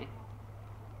custody,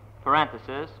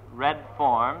 parenthesis, red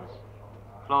forms,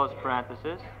 close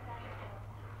parenthesis,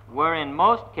 were in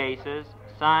most cases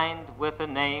signed with the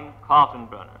name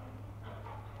Kaltenbrunner.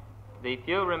 The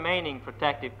few remaining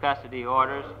protective custody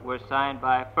orders were signed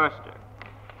by Förster.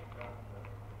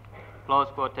 Close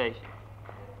quotation.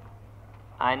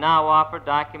 I now offer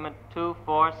document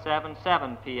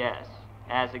 2477 PS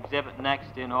as exhibit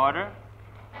next in order.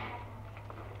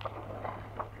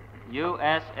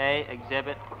 USA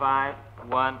Exhibit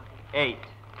 518.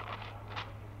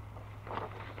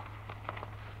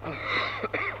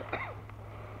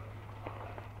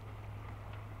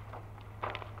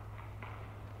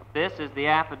 This is the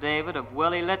affidavit of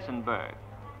Willie Litzenberg,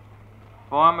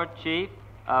 former chief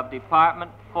of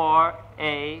Department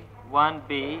 4A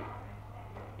 1B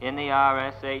in the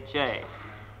RSHA.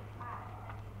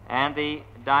 And the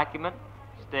document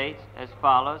states as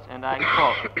follows, and I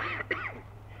quote,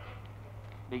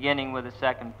 beginning with the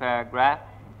second paragraph,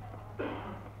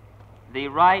 "The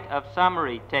right of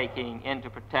summary taking into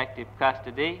protective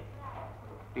custody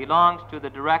belongs to the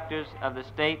directors of the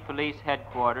state police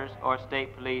headquarters or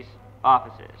state police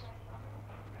offices,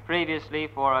 previously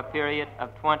for a period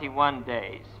of 21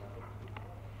 days,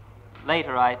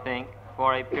 later, I think,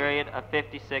 for a period of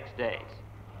 56 days.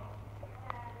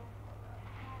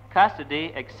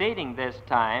 Custody exceeding this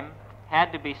time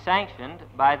had to be sanctioned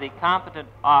by the competent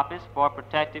office for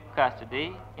protective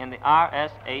custody in the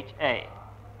RSHA.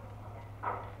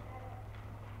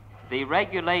 The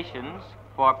regulations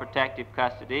for protective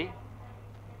custody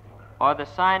or the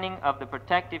signing of the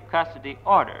protective custody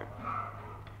order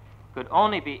could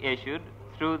only be issued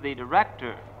through the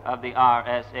director of the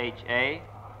RSHA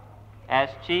as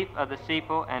chief of the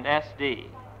SEPO and SD.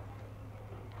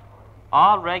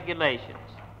 All regulations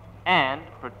and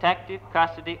protective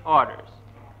custody orders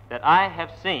that I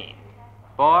have seen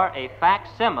bore a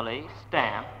facsimile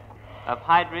stamp of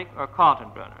Heydrich or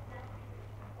Kaltenbrunner.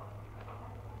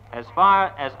 As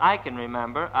far as I can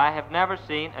remember, I have never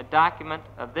seen a document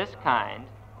of this kind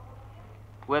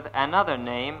with another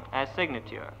name as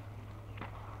signature.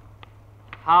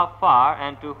 How far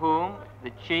and to whom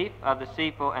the chief of the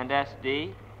SEPO and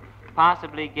SD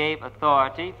possibly gave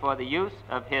authority for the use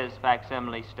of his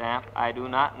facsimile stamp, I do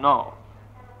not know.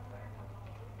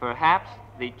 Perhaps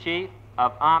the chief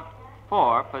of Amt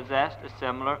 4 possessed a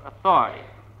similar authority.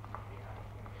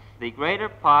 The greater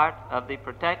part of the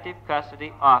protective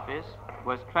custody office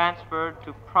was transferred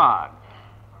to Prague.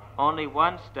 Only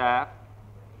one staff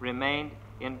remained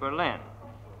in Berlin.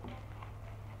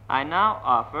 I now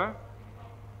offer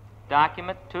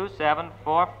document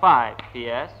 2745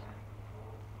 PS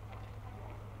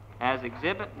as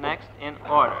exhibit next in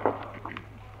order.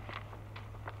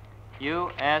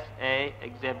 USA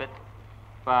Exhibit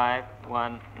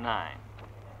 519.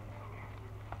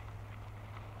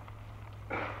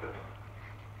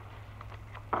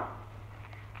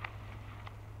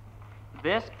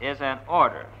 This is an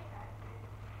order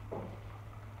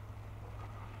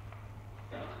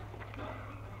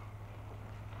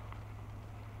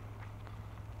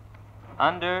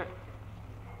under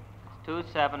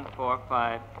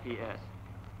 2745 PS,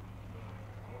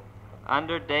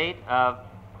 under date of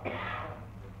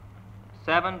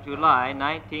 7 July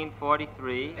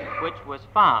 1943, which was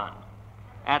found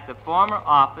at the former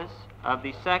office of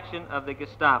the section of the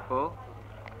Gestapo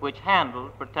which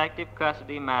handled protective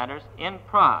custody matters in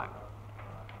Prague.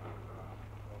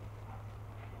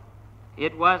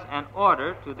 It was an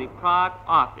order to the Prague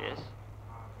office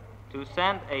to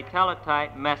send a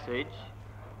teletype message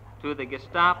to the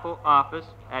Gestapo office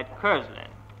at Köslin,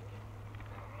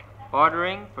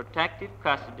 ordering protective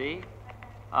custody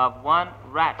of one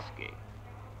Ratsky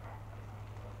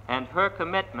and her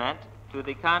commitment to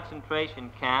the concentration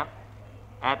camp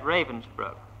at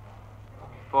Ravensbrück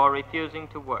for refusing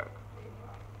to work.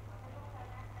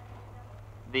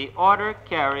 The order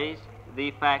carries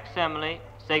the facsimile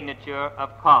signature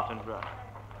of Kaltenbrunner,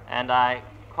 and I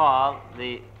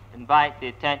invite the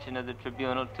attention of the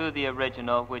tribunal to the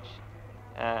original, which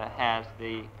has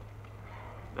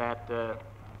that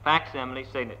facsimile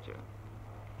signature.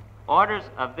 Orders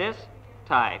of this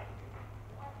type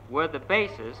were the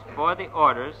basis for the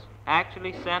orders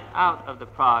actually sent out of the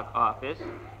Prague office,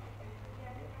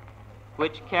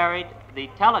 which carried the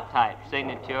teletype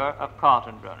signature of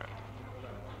Kaltenbrunner.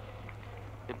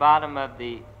 At the bottom of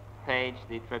the page,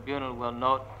 the tribunal will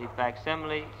note the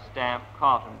facsimile stamp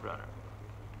Kaltenbrunner.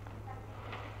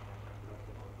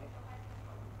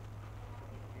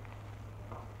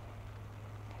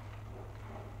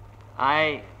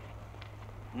 I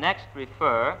next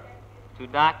refer to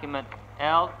document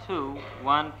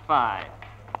L215,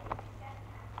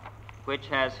 which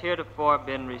has heretofore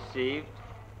been received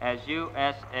as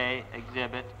USA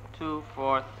Exhibit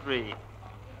 243,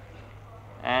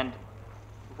 and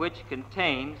which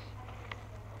contains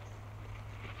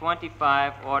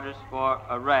 25 orders for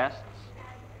arrests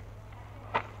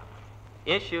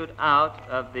issued out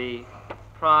of the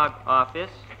Prague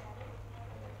office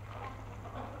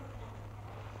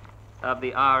of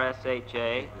the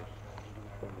RSHA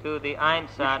to the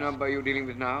Einsatz. Which number are you dealing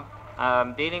with now?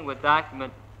 I'm dealing with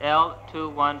document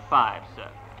L215, sir.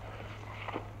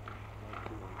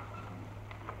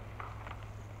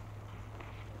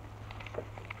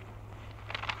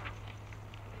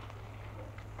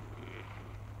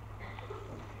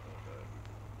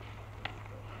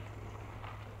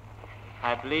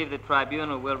 I believe the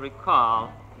tribunal will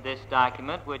recall this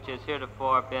document, which has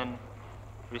heretofore been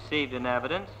received in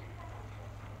evidence,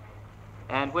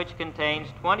 and which contains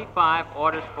 25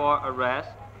 orders for arrest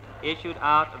issued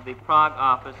out of the Prague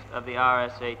office of the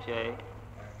RSHA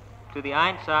to the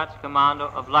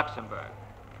Einsatzkommando of Luxembourg,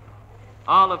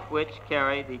 all of which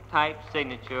carry the type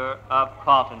signature of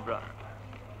Kaltenbrunner.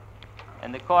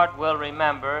 And the court will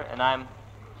remember, and I'm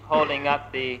holding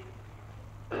up the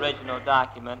original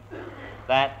document,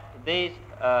 that these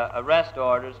arrest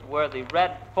orders were the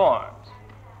red forms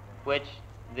which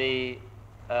the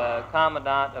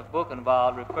Commandant of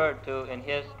Buchenwald referred to in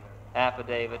his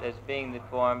affidavit as being the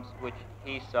forms which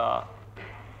he saw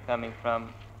coming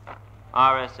from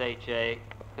RSHA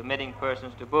committing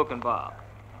persons to Buchenwald.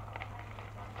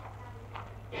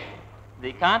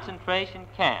 The concentration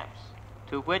camps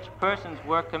to which persons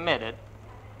were committed,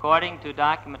 according to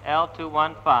document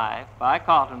L215 by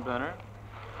Kaltenbrunner,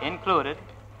 included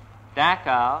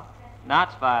Dachau,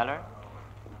 Natzweiler,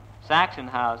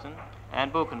 Sachsenhausen,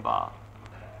 and Buchenwald.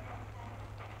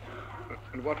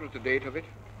 And what was the date of it?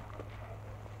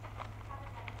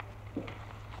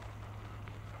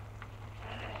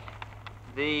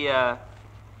 The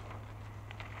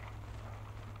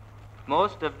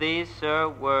most of these, sir,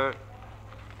 were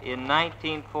in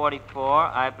 1944.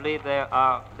 I believe they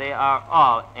are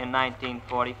all in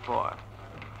 1944.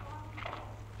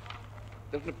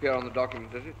 Doesn't appear on the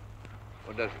document, does it?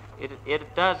 Or does it?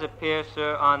 It does appear,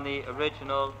 sir, on the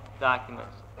original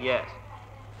documents, yes.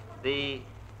 The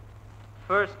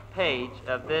first page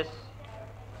of this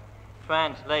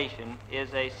translation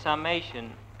is a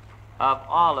summation of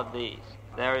all of these.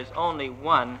 There is only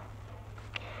one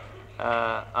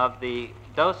of the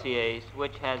dossiers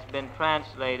which has been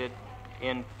translated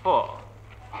in full,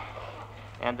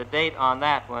 and the date on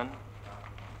that one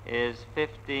is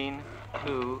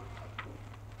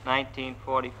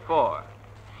 15/2/1944.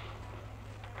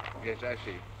 Yes, I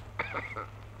see.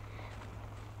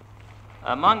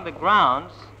 Among the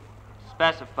grounds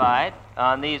specified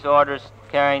on these orders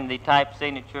carrying the type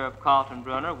signature of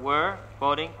Kaltenbrunner were,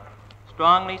 quoting,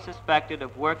 strongly suspected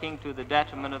of working to the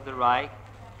detriment of the Reich,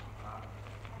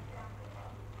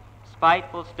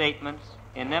 spiteful statements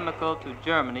inimical to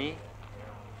Germany,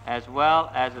 as well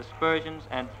as aspersions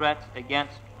and threats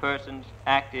against persons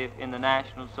active in the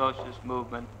National Socialist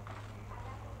movement,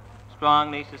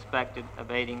 strongly suspected of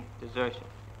aiding desertion.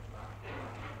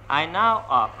 I now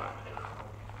offer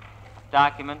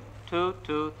document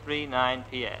 2239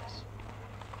 PS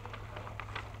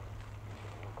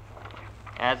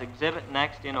as exhibit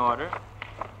next in order,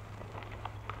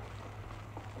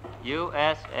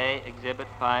 USA Exhibit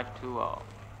 520.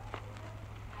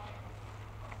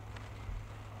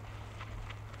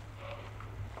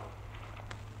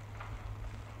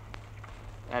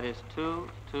 That is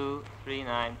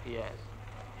 2239 PS.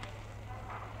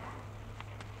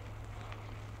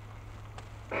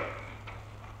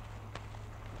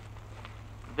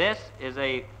 This is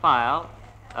a file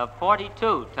of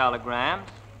 42 telegrams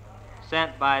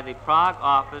sent by the Prague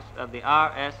office of the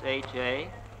RSHA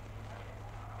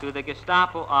to the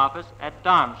Gestapo office at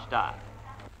Darmstadt.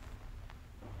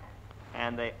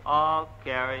 And they all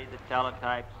carry the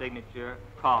teletype signature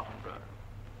Kaltenbrunner.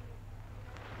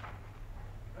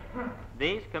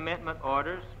 These commitment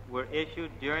orders were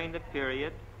issued during the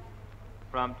period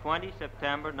from 20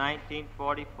 September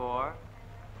 1944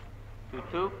 to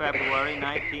 2 February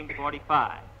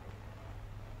 1945.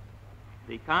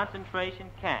 The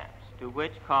concentration camps to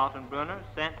which Kaltenbrunner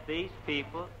sent these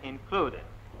people included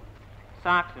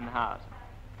Sachsenhausen,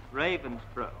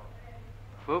 Ravensbrück,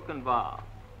 Buchenwald,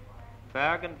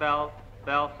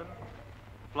 Bergen-Belsen,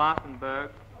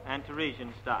 Flossenburg, and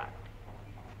Theresienstadt.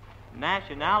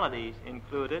 Nationalities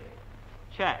included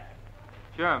Czech,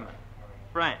 German,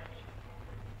 French,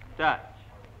 Dutch,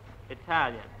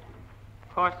 Italian,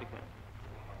 Corsican,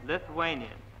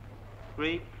 Lithuanian,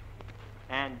 Greek,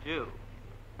 and Jew.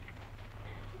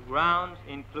 Grounds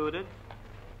included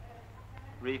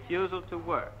refusal to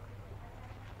work,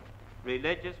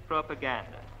 religious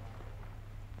propaganda,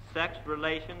 sex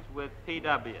relations with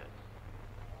PWs,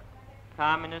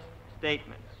 communist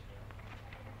statements,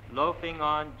 loafing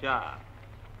on job,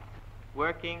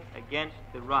 working against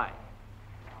the Reich,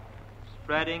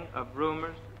 spreading of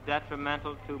rumors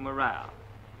detrimental to morale,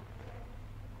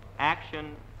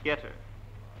 action getter,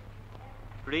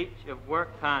 breach of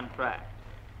work contract,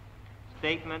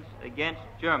 statements against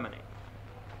Germany,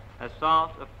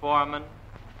 assault of foreman,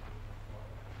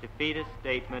 defeatist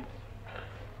statements,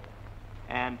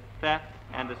 and theft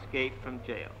and escape from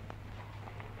jail.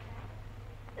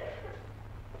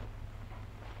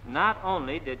 Not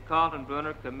only did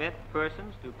Kaltenbrunner commit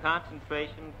persons to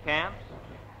concentration camps,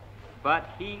 but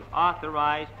he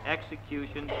authorized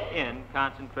executions in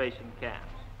concentration camps.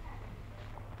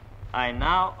 I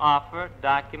now offer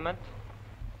document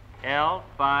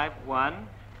L51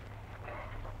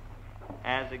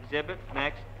 as exhibit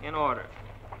next in order.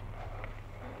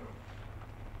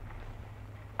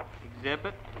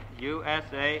 Exhibit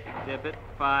USA Exhibit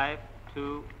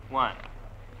 521.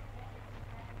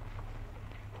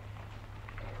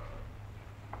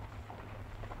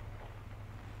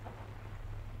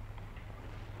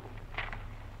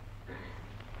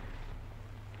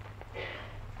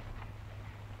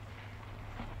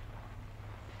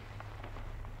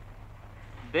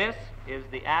 This is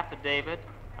the affidavit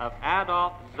of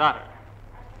Adolf Zutter,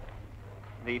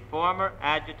 the former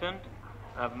adjutant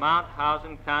of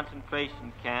Mauthausen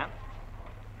concentration camp,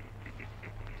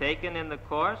 taken in the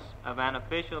course of an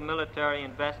official military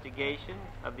investigation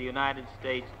of the United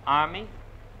States Army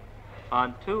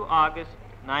on 2 August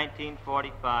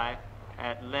 1945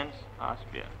 at Linz,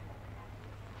 Austria.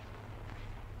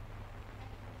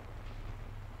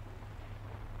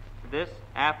 This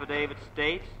affidavit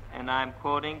states, and I'm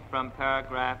quoting from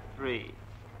paragraph 3,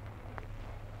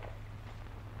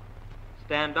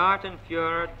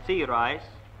 Standartenführer Zierreis,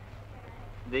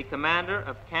 the commander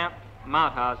of Camp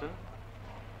Mauthausen,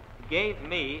 gave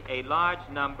me a large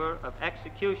number of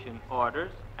execution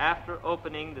orders after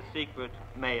opening the secret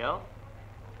mail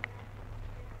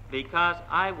because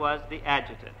I was the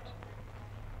adjutant,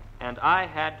 and I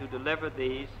had to deliver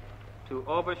these to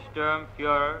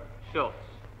Obersturmführer Schultz.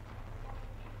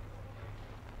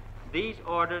 These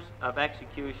orders of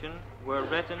execution were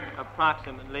written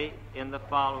approximately in the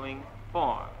following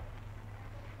form.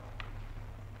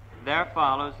 There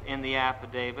follows in the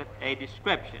affidavit a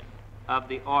description of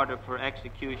the order for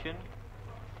execution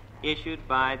issued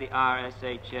by the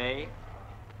RSHA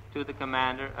to the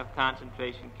commander of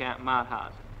concentration camp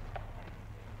Mauthausen.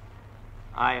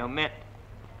 I omit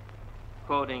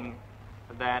quoting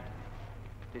that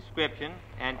description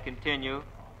and continue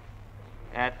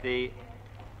at the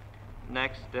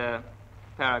next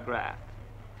paragraph.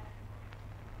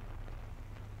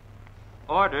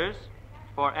 Orders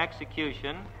for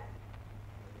execution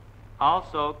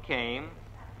also came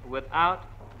without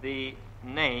the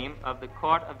name of the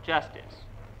Court of Justice.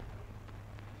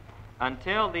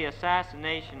 Until the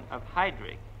assassination of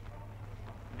Heydrich,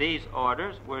 these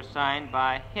orders were signed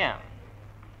by him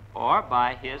or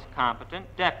by his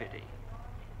competent deputy.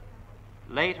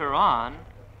 Later on,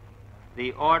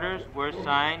 the orders were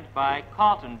signed by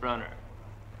Kaltenbrunner,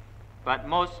 but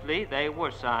mostly they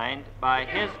were signed by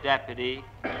his deputy,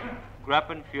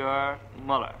 Gruppenführer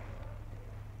Müller.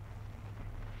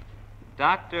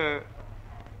 Dr.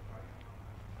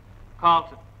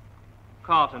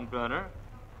 Kaltenbrunner,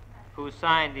 who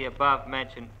signed the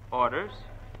above-mentioned orders,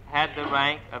 had the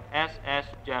rank of SS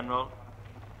General,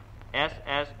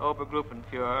 SS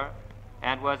Obergruppenführer,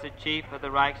 and was the chief of the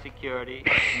Reichssecurity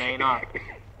main office.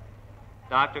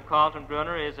 Dr.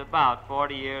 Kaltenbrunner is about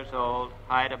 40 years old,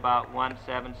 height about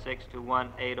 176 to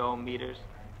 180 meters,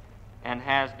 and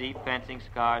has deep fencing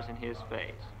scars in his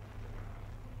face.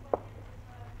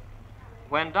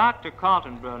 When Dr.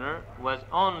 Kaltenbrunner was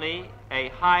only a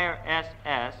higher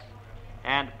SS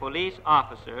and police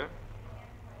officer,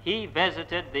 he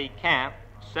visited the camp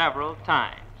several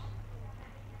times.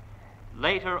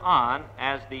 Later on,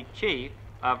 as the chief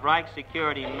of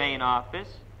Reichssecurity main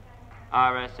office,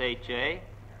 RSHA,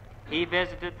 he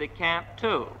visited the camp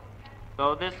too,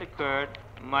 though this occurred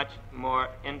much more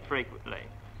infrequently.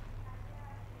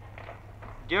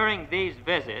 During these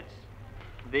visits,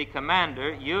 the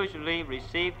commander usually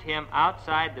received him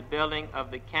outside the building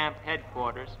of the camp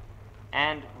headquarters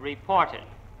and reported.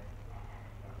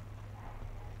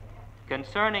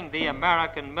 Concerning the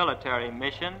American military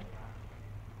mission,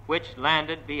 which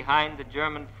landed behind the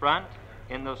German front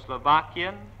in the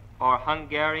Slovakian or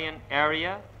Hungarian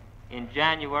area in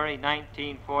January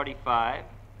 1945,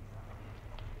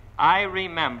 I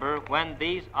remember when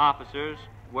these officers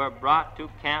were brought to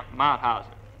Camp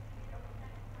Mauthausen.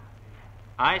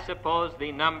 I suppose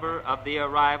the number of the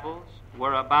arrivals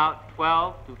were about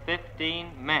 12 to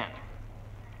 15 men.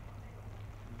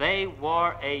 They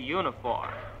wore a uniform,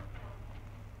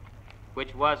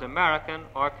 which was American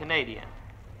or Canadian,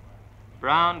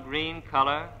 brown-green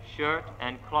color shirt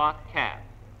and cloth cap.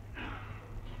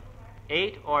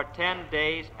 8 or 10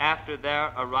 days after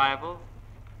their arrival,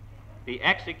 the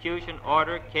execution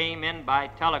order came in by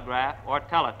telegraph or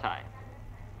teletype.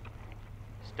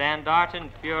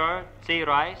 Standartenführer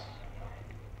Zierreis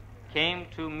came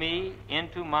to me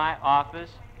into my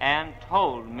office and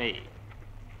told me,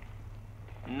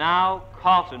 "Now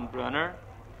Kaltenbrunner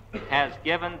has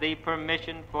given the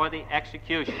permission for the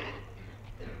execution.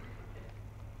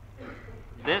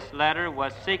 this letter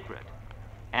was secret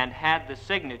and had the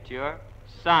signature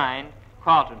signed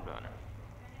Kaltenbrunner.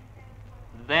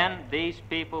 Then these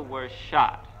people were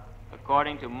shot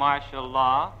according to martial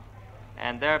law,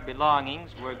 and their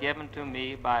belongings were given to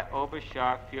me by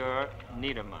Oberscharführer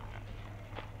Niedermeyer.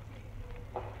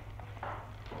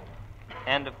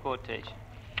 End of quotation.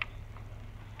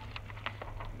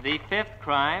 The fifth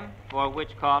crime for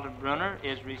which Kaltenbrunner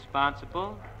is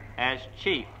responsible as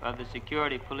chief of the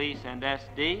security police and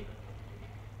SD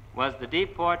was the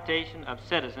deportation of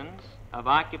citizens of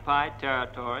occupied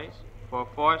territories for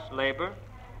forced labor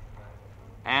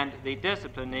and the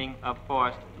disciplining of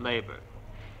forced labor.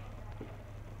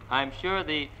 I'm sure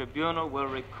the tribunal will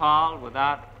recall,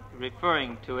 without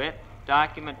referring to it,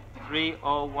 document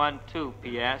 3012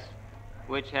 PS,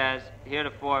 which has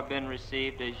heretofore been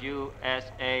received as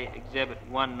USA Exhibit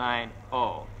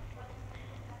 190.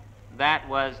 That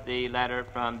was the letter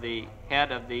from the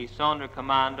head of the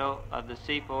Sonderkommando of the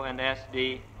SIPO and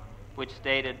SD, which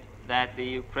stated that the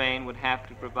Ukraine would have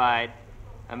to provide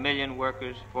 1 million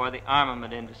workers for the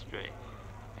armament industry,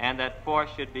 and that force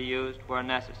should be used where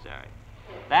necessary.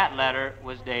 That letter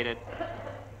was dated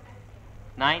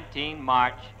 19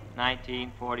 March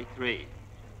 1943.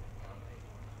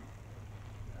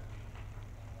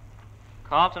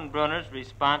 Kaltenbrunner's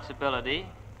responsibility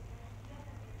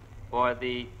for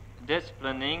the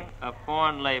disciplining of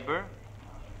foreign labor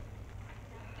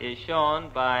is shown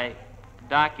by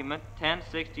document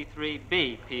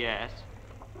 1063B PS,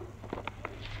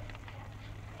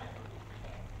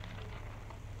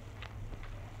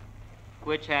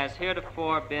 which has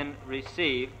heretofore been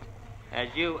received as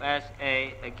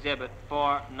USA Exhibit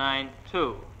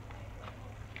 492.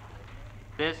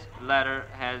 This letter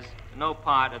has, no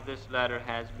part of this letter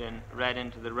has been read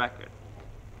into the record.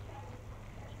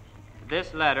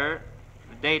 This letter,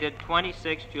 dated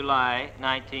 26 July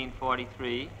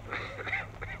 1943,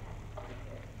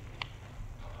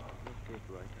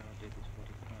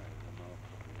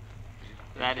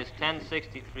 that is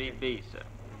 1063B, sir,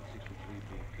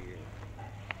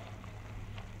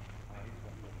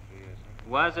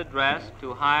 was addressed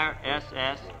to higher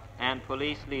SS and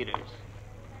police leaders,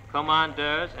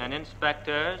 commandeurs and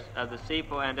inspectors of the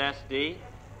SIPO and SD,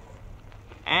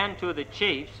 and to the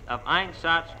chiefs of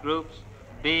Einsatzgroups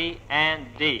B and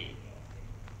D.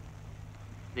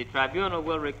 The tribunal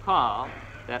will recall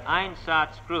that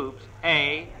Einsatzgroups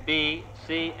A, B,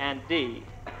 C, and D,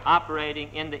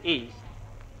 operating in the East,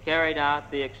 carried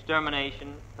out the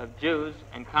extermination of Jews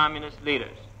and communist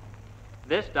leaders.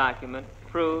 This document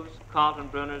proves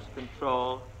Kaltenbrunner's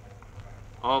control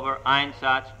over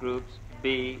Einsatzgroups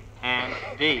B and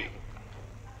D.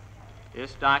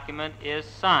 This document is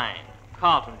signed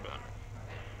Kaltenbrunner.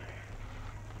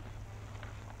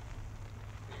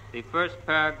 The first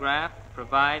paragraph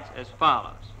provides as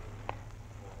follows,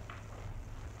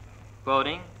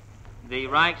 quoting, "The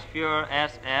Reichsfuhrer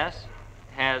SS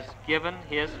has given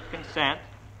his consent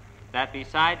that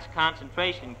besides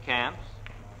concentration camps,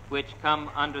 which come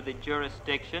under the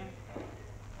jurisdiction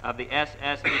of the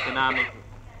SS Economic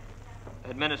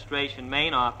Administration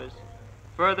Main Office,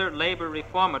 further labor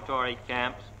reformatory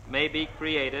camps may be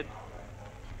created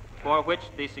for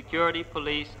which the security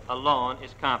police alone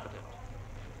is competent.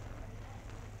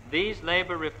 These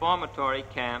labor reformatory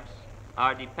camps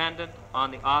are dependent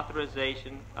on the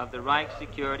authorization of the Reich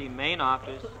Security Main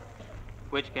Office,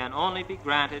 which can only be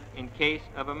granted in case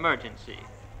of emergency,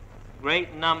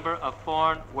 great number of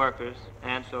foreign workers,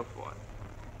 and so forth."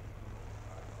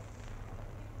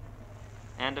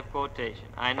 End of quotation.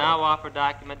 I now offer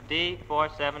document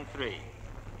D473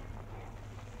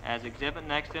 as exhibit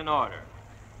next in order,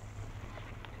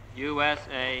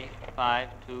 USA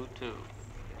 522.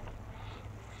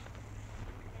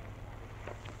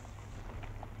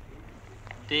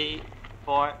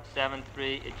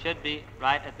 D473, it should be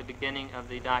right at the beginning of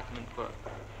the document book.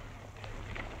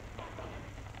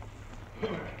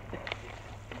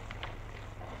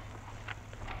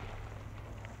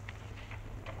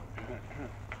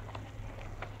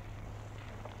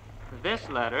 This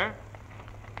letter,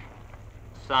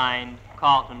 signed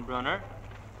Kaltenbrunner,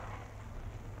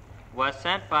 was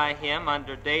sent by him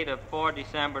under date of 4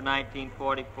 December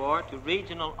 1944 to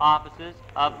regional offices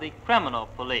of the criminal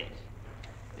police.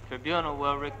 The tribunal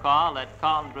will recall that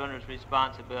Kaltenbrunner's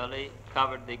responsibility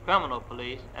covered the criminal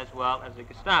police as well as the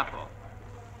Gestapo.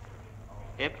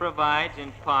 It provides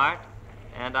in part,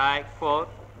 and I quote,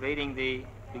 reading the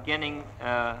beginning,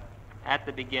 at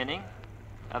the beginning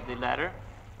of the letter,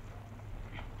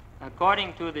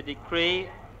 "According to the decree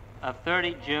of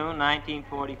 30 June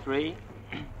 1943,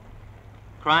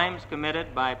 crimes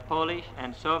committed by Polish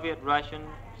and Soviet Russian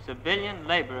civilian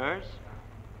laborers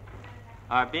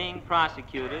are being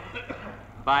prosecuted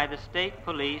by the state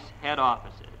police head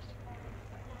offices.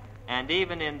 And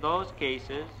even in those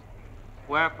cases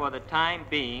where for the time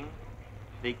being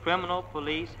the criminal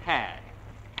police had,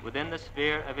 within the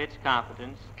sphere of its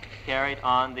competence, carried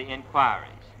on the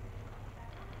inquiries.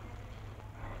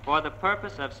 For the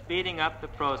purpose of speeding up the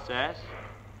process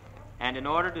and in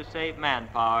order to save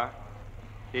manpower,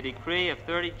 the decree of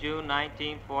 30 June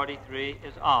 1943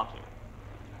 is altered,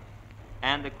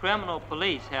 and the criminal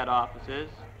police head offices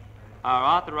are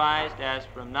authorized as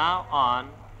from now on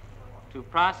to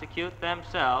prosecute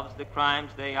themselves the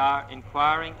crimes they are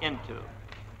inquiring into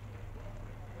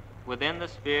within the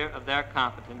sphere of their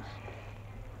competence,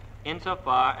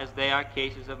 insofar as they are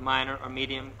cases of minor or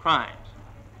medium crimes.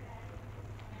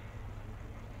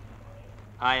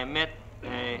 I omit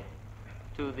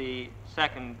to the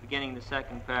beginning the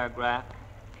second paragraph,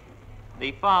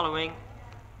 the following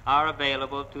are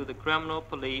available to the criminal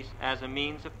police as a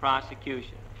means of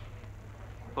prosecution: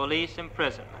 police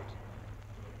imprisonment,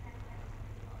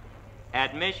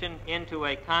 admission into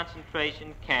a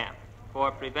concentration camp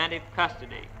for preventive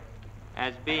custody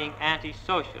as being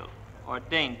antisocial or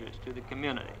dangerous to the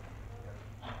community.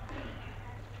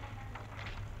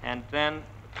 And then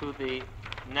to the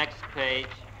next page,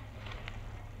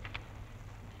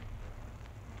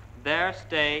 their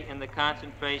stay in the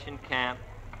concentration camp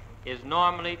is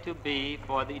normally to be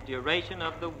for the duration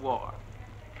of the war.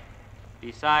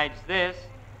 Besides this,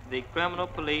 the criminal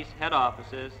police head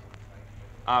offices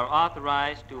are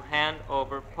authorized to hand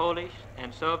over Polish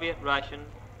and Soviet Russian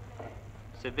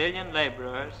civilian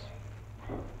laborers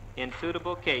in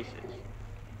suitable cases,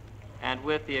 and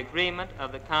with the agreement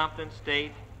of the competent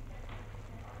state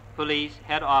police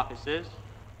head offices,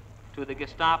 to the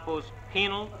Gestapo's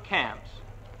penal camps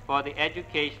for the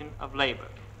education of labor,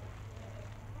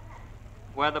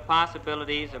 where the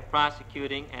possibilities of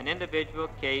prosecuting an individual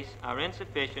case are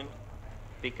insufficient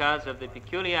because of the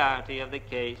peculiarity of the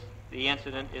case. The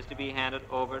incident is to be handed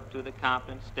over to the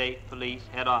competent state police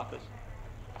head office.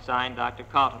 Signed, Dr.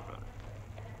 Kaltenbrunner.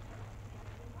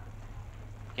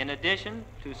 In addition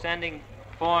to sending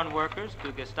foreign workers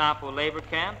to Gestapo labor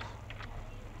camps,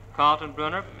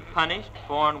 Kaltenbrunner punished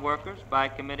foreign workers by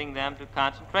committing them to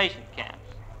concentration camps.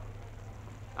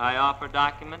 I offer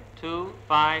document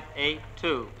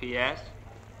 2582 PS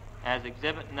as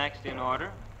exhibit next in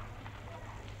order,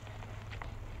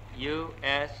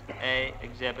 USA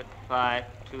Exhibit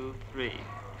 523.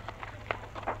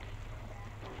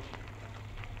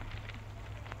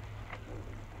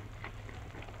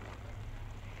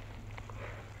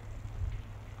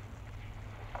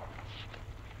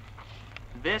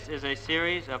 This is a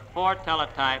series of 4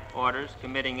 teletype orders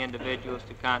committing individuals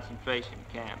to concentration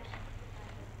camps.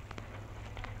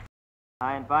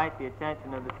 I invite the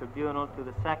attention of the tribunal to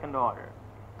the second order,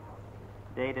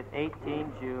 dated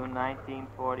 18 June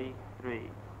 1943.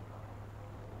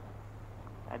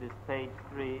 That is page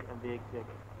 3 of the exhibit,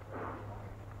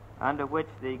 under which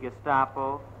the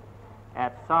Gestapo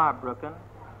at Saarbrücken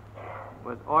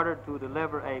was ordered to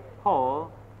deliver a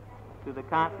Pole to the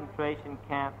concentration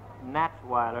camp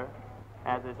Natzweiler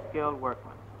as a skilled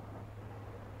workman.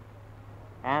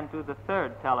 And to the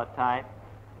third teletype,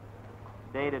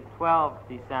 dated 12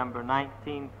 December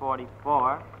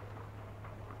 1944,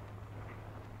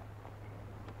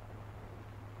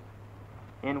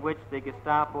 in which the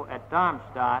Gestapo at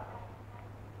Darmstadt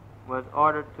was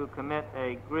ordered to commit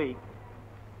a Greek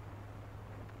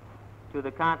to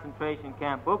the concentration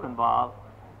camp Buchenwald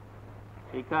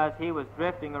because he was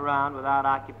drifting around without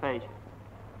occupation.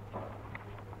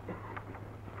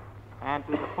 And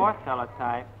to the fourth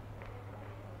teletype,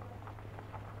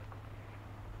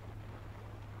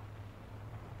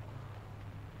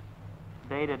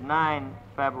 dated 9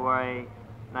 February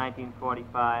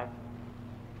 1945,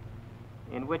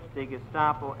 in which the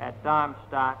Gestapo at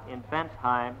Darmstadt in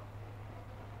Bensheim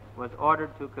was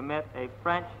ordered to commit a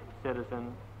French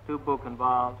citizen to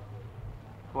Buchenwald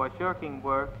for shirking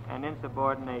work and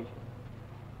insubordination.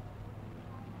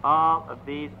 All of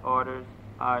these orders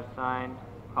are signed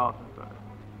Kaltenbrunner.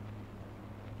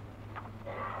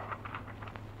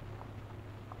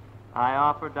 I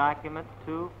offer document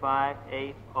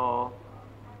 2580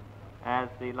 as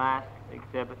the last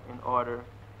exhibit in order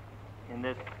in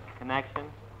this connection.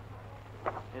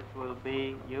 This will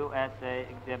be USA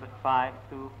Exhibit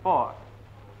 524.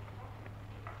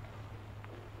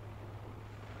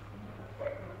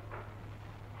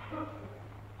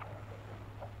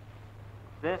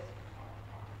 This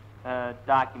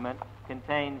document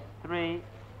contains 3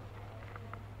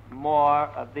 more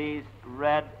of these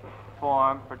red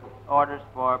form orders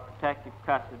for protective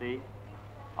custody,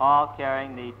 all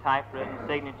carrying the typewritten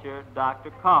signature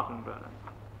Dr. Kaltenbrunner.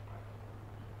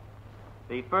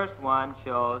 The first one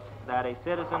shows that a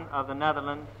citizen of the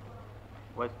Netherlands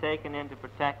was taken into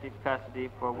protective custody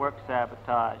for work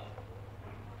sabotage.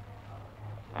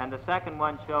 And the second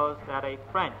one shows that a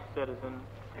French citizen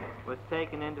was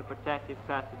taken into protective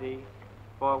custody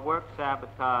for work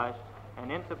sabotage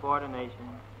and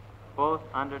insubordination, both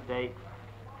under date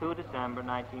 2 December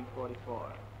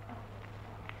 1944.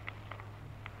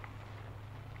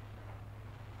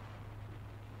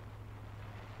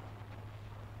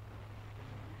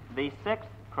 The sixth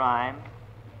crime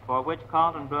for which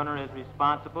Kaltenbrunner is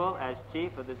responsible as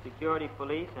chief of the security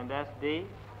police and SD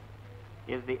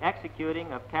is the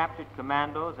executing of captured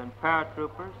commandos and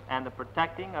paratroopers and the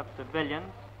protecting of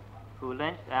civilians who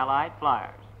lynched Allied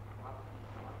flyers.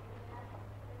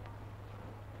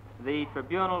 The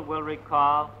tribunal will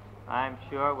recall, I'm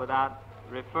sure without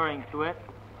referring to it,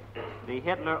 the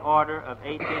Hitler order of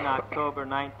 18 October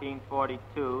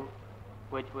 1942,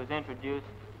 which was introduced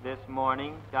this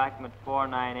morning, document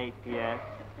 498 PS,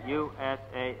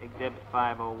 USA Exhibit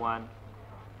 501,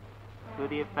 to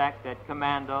the effect that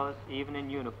commandos, even in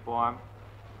uniform,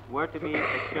 were to be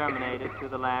exterminated to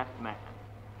the last man,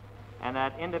 and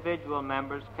that individual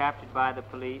members captured by the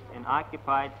police in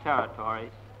occupied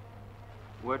territories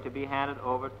were to be handed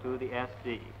over to the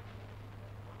SD.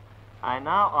 I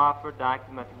now offer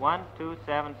document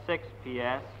 1276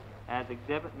 PS as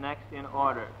exhibit next in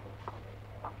order.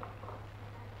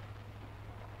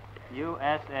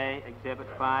 USA Exhibit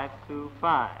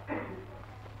 525.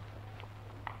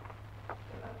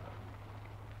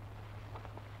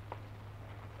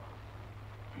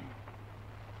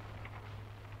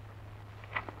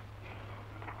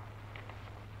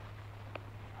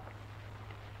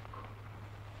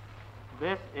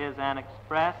 This is an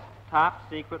express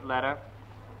top-secret letter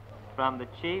from the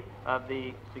Chief of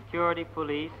the Security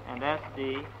Police and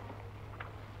SD,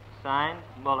 signed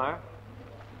Muller,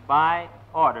 by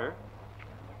order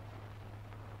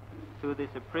to the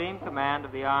Supreme Command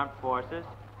of the Armed Forces,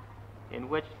 in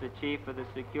which the Chief of the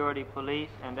Security Police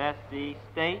and SD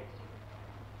states,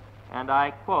 and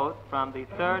I quote from the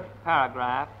third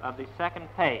paragraph of the second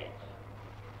page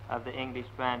of the English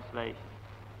translation.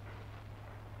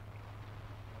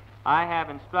 I have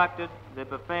instructed the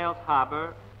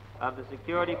Befehlshaber of the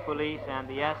Security Police and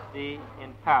the SD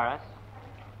in Paris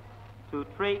to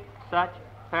treat such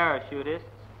parachutists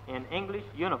in English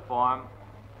uniform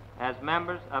as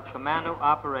members of commando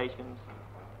operations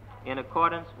in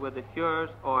accordance with the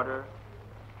Führer's order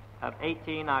of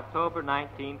 18 October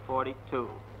 1942,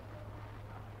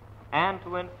 and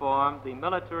to inform the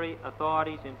military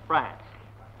authorities in France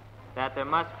that there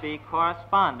must be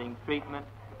corresponding treatment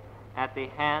at the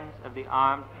hands of the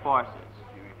armed forces.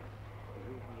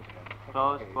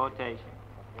 Close quotation.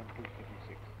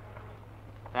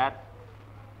 That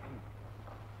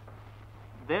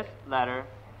this letter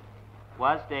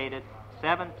was dated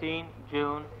 17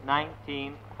 June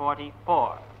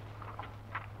 1944.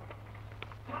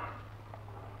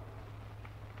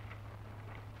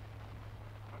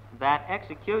 That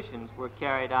executions were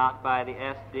carried out by the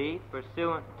SD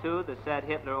pursuant to the said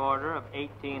Hitler order of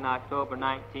 18 October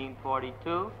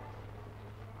 1942,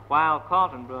 while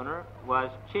Kaltenbrunner was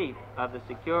chief of the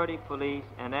Security Police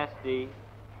and SD,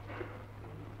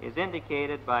 is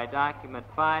indicated by document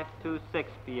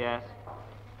 526 PS,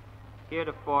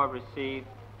 heretofore received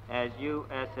as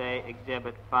USA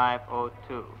Exhibit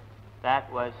 502.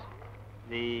 That was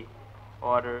the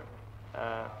order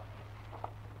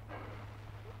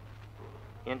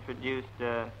introduced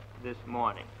this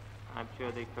morning. I'm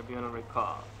sure the tribunal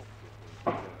recalls.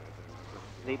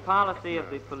 The policy of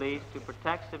the police to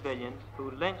protect civilians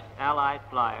who lynched Allied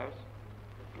flyers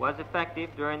was effective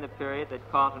during the period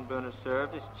that Kaltenbrunner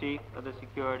served as chief of the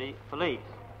Security Police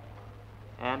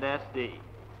and SD.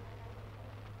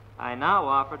 I now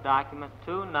offer document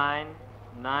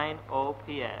 2990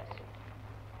 PS.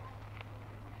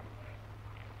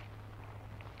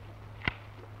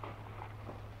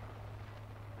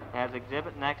 As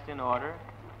exhibit next in order,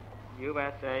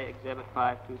 USA Exhibit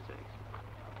 526.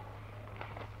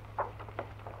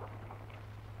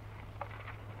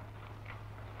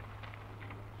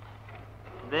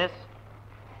 This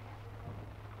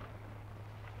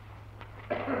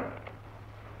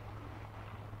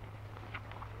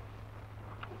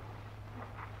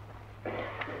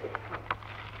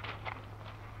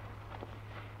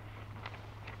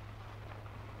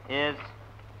is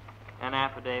an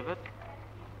affidavit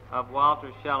of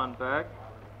Walter Schellenberg,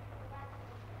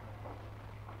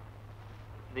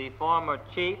 the former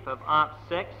chief of OPS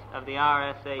 6 of the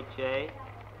RSHA,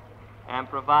 and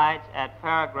provides at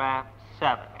paragraph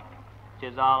 7,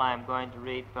 which is all I'm going to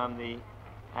read from the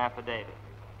affidavit.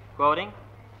 Quoting,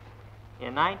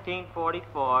 in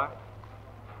 1944,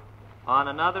 on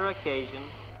another occasion,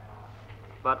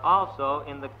 but also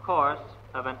in the course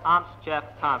of an Amtschef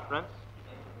conference,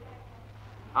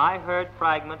 I heard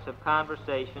fragments of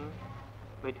conversation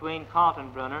between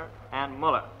Kaltenbrunner and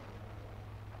Muller.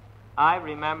 I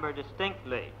remember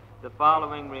distinctly the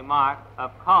following remark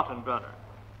of Kaltenbrunner,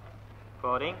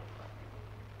 quoting,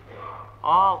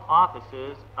 all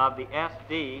offices of the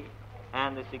SD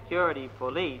and the security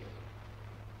police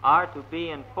are to be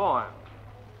informed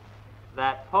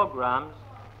that pogroms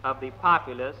of the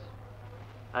populace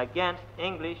against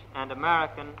English and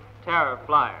American terror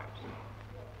flyers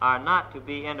are not to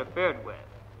be interfered with.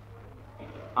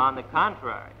 On the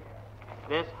contrary,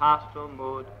 this hostile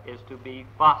mood is to be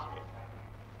fostered.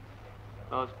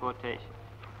 Close quotation.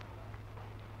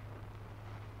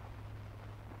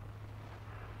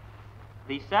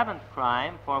 The seventh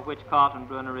crime for which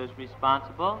Kaltenbrunner is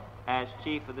responsible as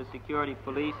chief of the security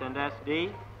police and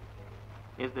SD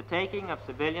is the taking of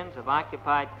civilians of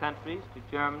occupied countries to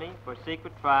Germany for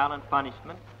secret trial and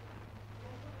punishment,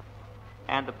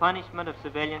 and the punishment of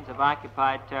civilians of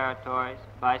occupied territories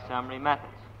by summary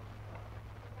methods.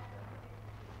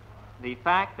 The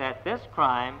fact that this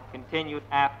crime continued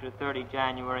after 30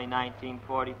 January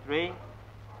 1943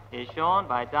 is shown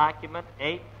by document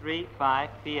 835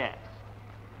 PS,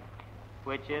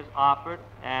 which is offered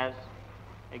as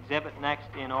exhibit next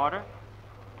in order,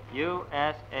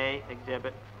 USA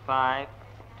Exhibit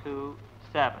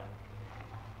 527.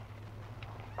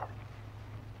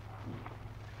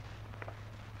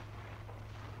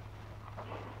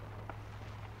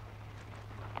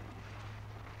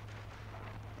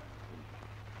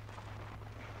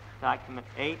 Document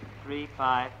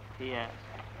 835 PS.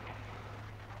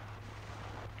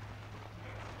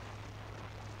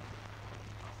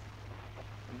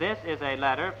 This is a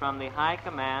letter from the High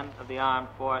Command of the Armed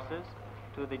Forces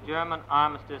to the German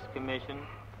Armistice Commission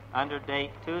under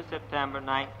date 2 September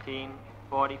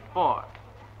 1944.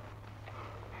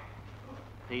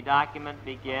 The document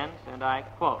begins, and I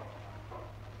quote,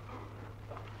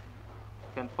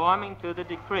 conforming to the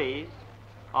decrees,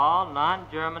 all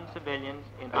non-German civilians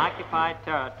in occupied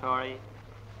territory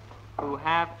who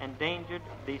have endangered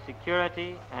the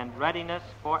security and readiness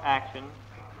for action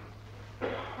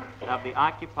of the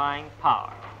occupying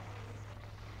power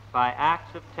by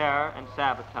acts of terror and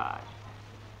sabotage,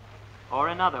 or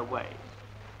in other ways,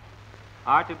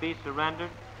 are to be surrendered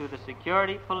to the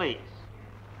security police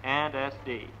and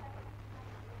SD.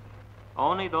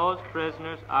 Only those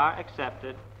prisoners are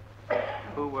accepted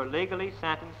who were legally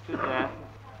sentenced to death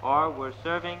or were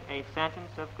serving a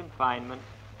sentence of confinement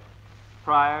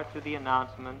prior to the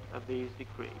announcement of these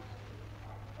decrees.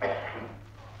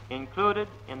 Included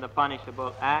in the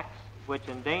punishable acts which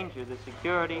endanger the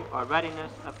security or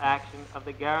readiness of action of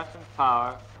the garrison's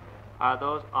power are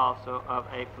those also of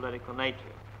a political nature.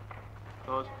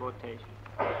 Close quotation.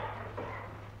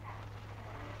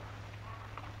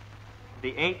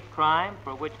 The eighth crime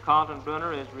for which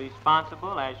Kaltenbrunner is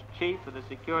responsible as chief of the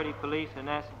security police and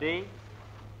SD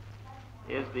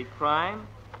is the crime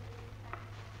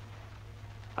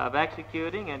of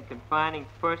executing and confining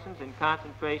persons in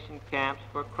concentration camps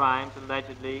for crimes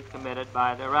allegedly committed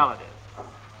by their relatives.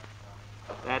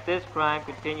 That this crime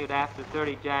continued after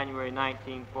 30 January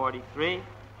 1943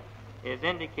 is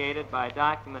indicated by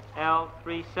document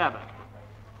L37,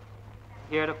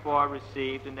 heretofore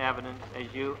received in evidence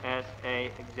as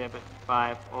USA Exhibit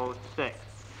 506.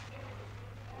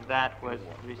 That was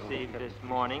received this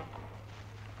morning.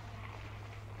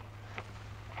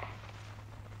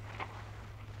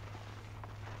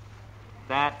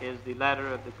 That is the letter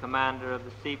of the commander of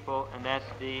the CEPO and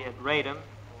SD at Radom,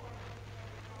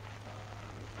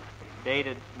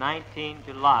 dated 19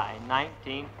 July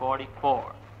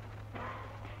 1944,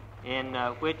 in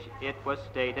which it was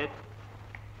stated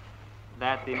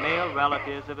that the male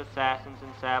relatives of assassins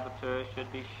and saboteurs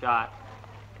should be shot,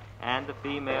 and the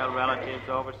female relatives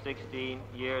over 16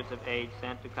 years of age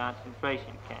sent to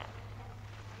concentration camps.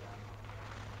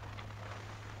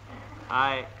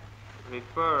 I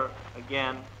refer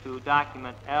again to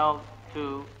document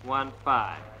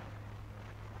L215,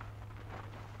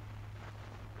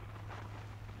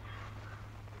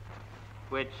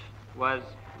 which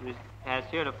has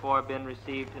heretofore been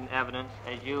received in evidence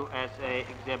as USA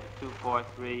Exhibit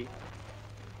 243,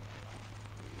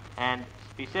 and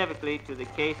specifically to the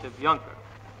case of Juncker,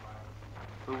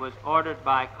 who was ordered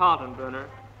by Kaltenbrunner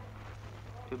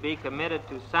to be committed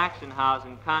to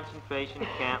Sachsenhausen concentration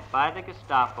camp by the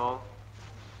Gestapo,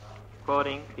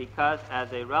 quoting, because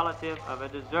as a relative of a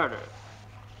deserter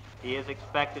he is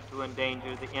expected to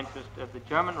endanger the interest of the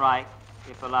German Reich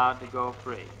if allowed to go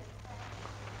free.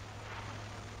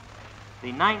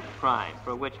 The ninth crime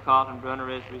for which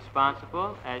Kaltenbrunner is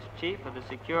responsible as chief of the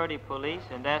security police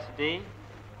and SD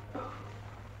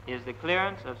is the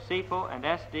clearance of SIPO and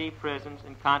SD prisons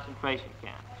and concentration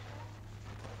camps.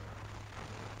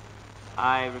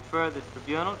 I refer the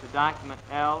tribunal to document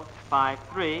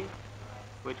L53,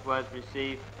 which was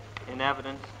received in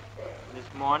evidence this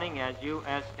morning as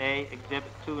USA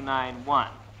Exhibit 291.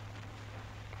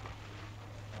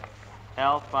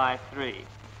 L53.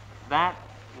 That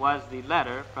was the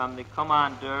letter from the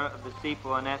commandeur of the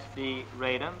SIPO and SD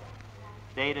Radom,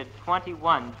 dated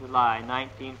 21 July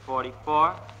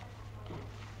 1944,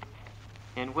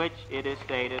 in which it is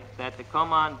stated that the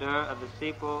commandeur of the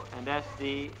SIPO and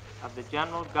SD of the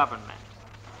general government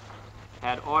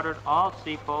had ordered all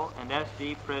SIPO and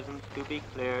SD prisons to be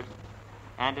cleared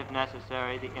and, if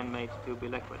necessary, the inmates to be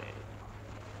liquidated.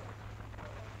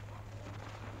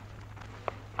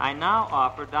 I now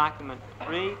offer document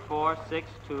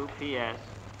 3462 PS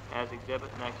as exhibit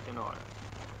next in order.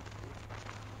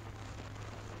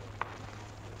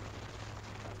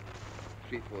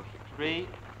 Three,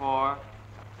 four,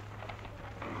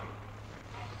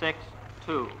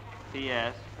 62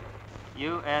 PS,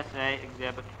 USA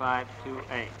Exhibit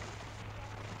 528.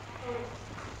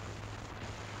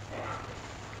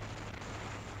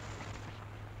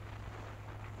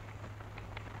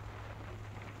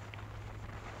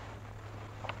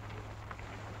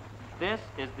 This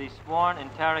is the sworn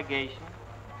interrogation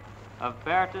of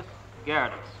Bertus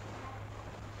Gerdes,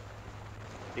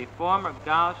 the former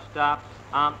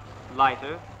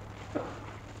Gaustabsamtsleiter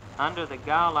under the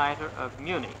Gauleiter of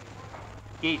Munich,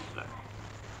 Giesler.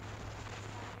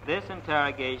 This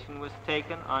interrogation was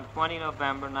taken on 20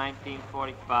 November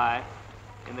 1945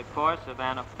 in the course of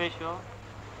an official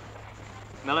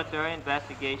military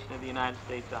investigation of the United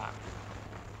States Army.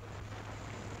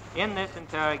 In this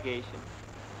interrogation,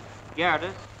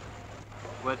 Gerdes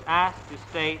was asked to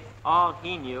state all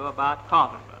he knew about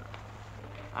Kaltenbrunner.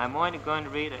 I'm only going to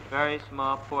read a very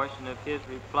small portion of his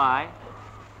reply,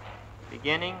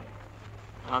 beginning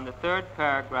on the third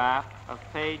paragraph of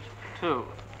page 2.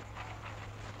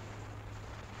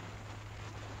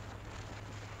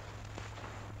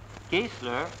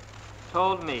 Giesler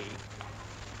told me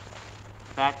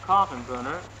that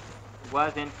Kaltenbrunner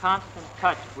was in constant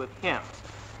touch with him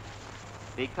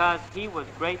because he was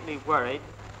greatly worried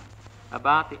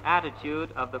about the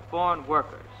attitude of the foreign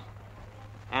workers,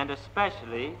 and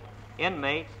especially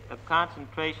inmates of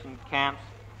concentration camps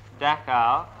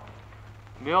Dachau,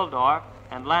 Mühldorf,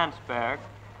 and Landsberg,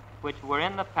 which were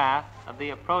in the path of the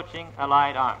approaching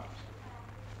Allied armies.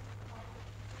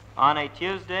 On a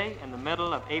Tuesday in the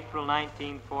middle of April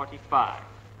 1945,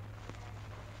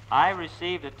 I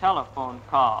received a telephone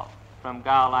call from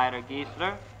Gauleiter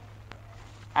Giesler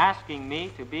asking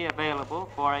me to be available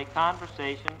for a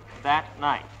conversation that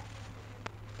night.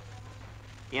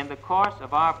 In the course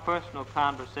of our personal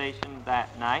conversation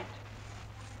that night,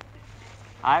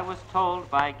 I was told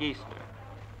by Giesler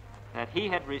that he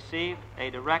had received a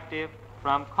directive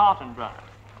from Kaltenbrunner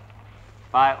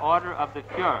by order of the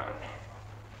Fuhrer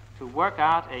to work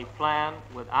out a plan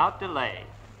without delay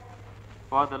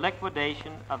for the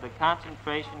liquidation of the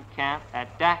concentration camp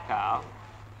at Dachau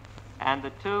and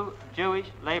the two Jewish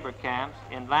labor camps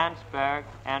in Landsberg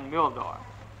and Mühldorf.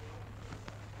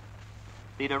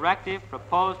 The directive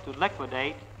proposed to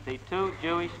liquidate the two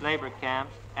Jewish labor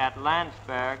camps at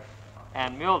Landsberg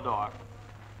and Mühldorf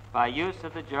by use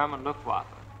of the German Luftwaffe,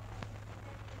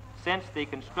 since the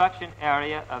construction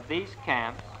area of these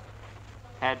camps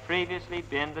had previously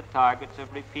been the targets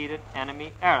of repeated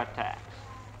enemy air attacks.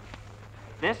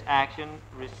 This action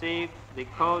received the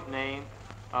code name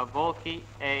of Volky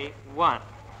A1.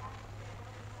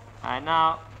 I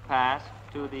now pass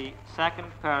to the second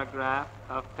paragraph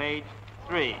of page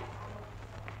 3,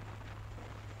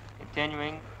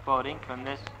 continuing quoting from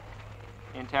this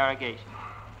interrogation.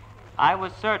 I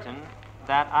was certain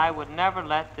that I would never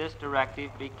let this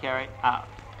directive be carried out,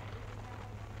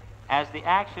 as the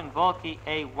action Volky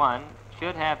A1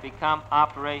 should have become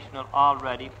operational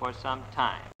already for some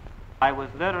time. I was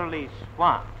literally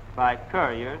swamped by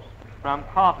couriers from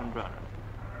Kaltenbrunner,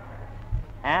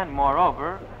 and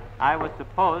moreover, I was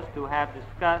supposed to have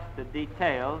discussed the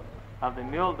details of the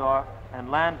Mühldorf and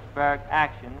Landsberg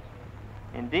actions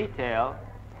in detail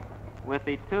with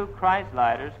the two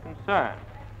Kreisleiters concerned.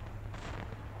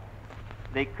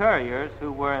 The couriers,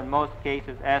 who were in most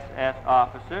cases SS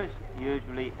officers,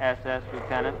 usually SS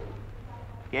lieutenants,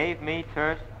 gave me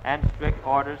terse and strict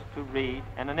orders to read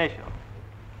and initial.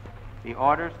 The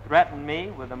orders threatened me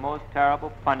with the most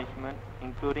terrible punishment,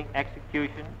 including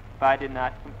execution, if I did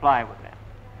not comply with them.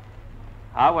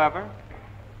 However,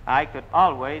 I could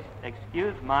always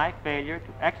excuse my failure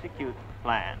to execute the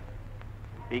plan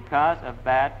because of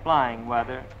bad flying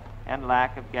weather and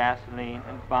lack of gasoline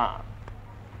and bombs.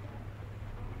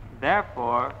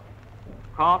 Therefore,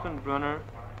 Kaltenbrunner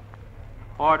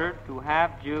ordered to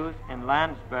have Jews in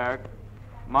Landsberg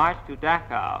march to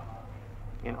Dachau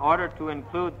in order to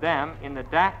include them in the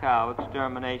Dachau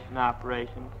extermination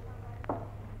operations,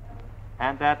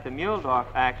 and that the Mühldorf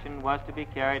action was to be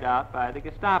carried out by the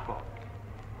Gestapo.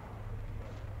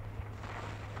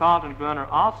 Kaltenbrunner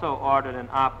also ordered an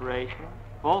operation,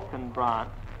 Vulcanbrand,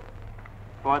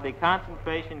 for the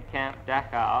concentration camp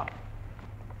Dachau,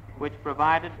 which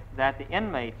provided that the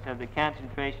inmates of the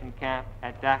concentration camp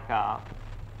at Dachau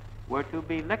were to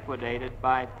be liquidated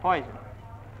by poison,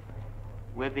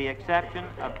 with the exception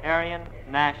of Aryan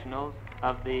nationals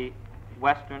of the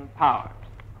Western powers.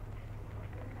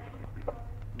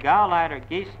 Gauleiter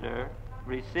Giesler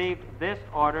received this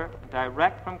order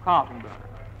direct from Kaltenbrunner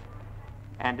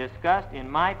and discussed in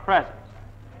my presence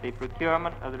the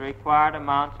procurement of the required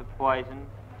amounts of poison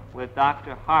with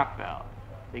Dr. Harfeld,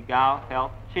 the Gau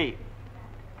health chief.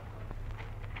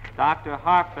 Dr.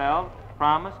 Harfeld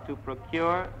promised to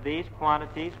procure these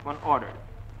quantities when ordered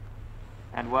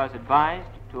and was advised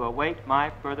to await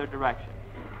my further directions.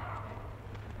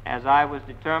 As I was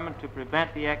determined to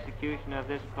prevent the execution of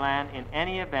this plan in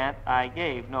any event, I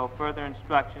gave no further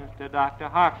instructions to Dr.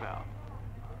 Harfeld.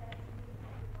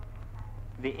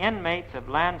 The inmates of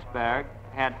Landsberg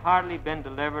had hardly been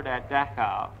delivered at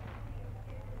Dachau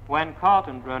when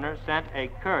Kaltenbrunner sent a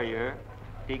courier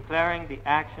declaring the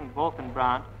action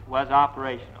Vulcanbrand was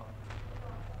operational.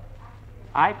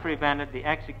 I prevented the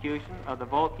execution of the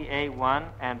Volki A1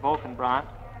 and Vulcanbrand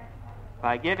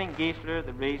by giving Giesler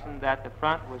the reason that the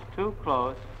front was too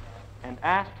close and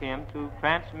asked him to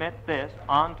transmit this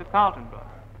on to Kaltenbrunner.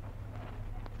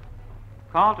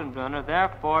 Kaltenbrunner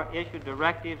therefore issued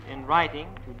directives in writing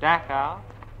to Dachau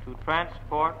to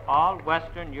transport all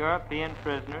Western European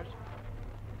prisoners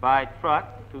by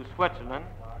truck to Switzerland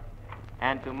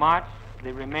and to march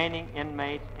the remaining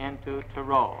inmates into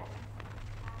Tyrol,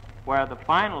 where the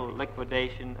final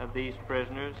liquidation of these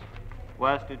prisoners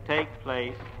was to take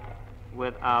place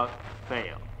without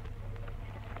fail.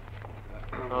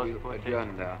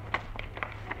 Adjourn now.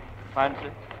 Pardon,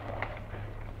 sir?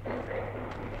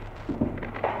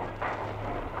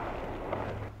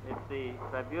 If the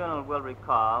tribunal will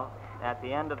recall, at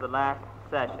the end of the last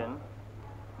session,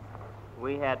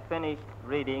 we had finished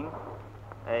reading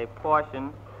a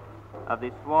portion of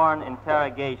the sworn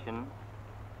interrogation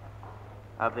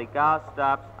of the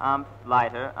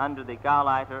Gaustabsamtsleiter under the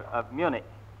Gauleiter of Munich,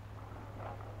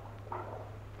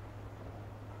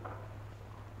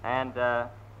 and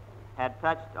had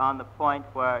touched on the point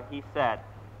where he said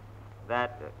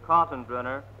that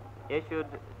Kaltenbrunner issued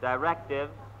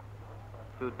directives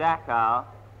to Dachau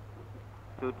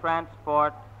to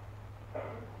transport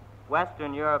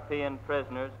Western European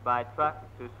prisoners by truck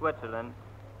to Switzerland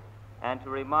and to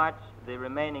remarch the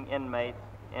remaining inmates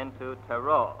into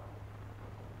Tyrol.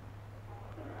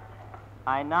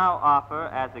 I now offer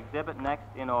as exhibit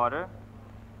next in order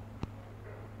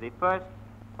the first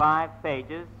 5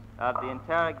 pages of the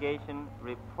interrogation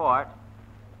report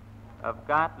of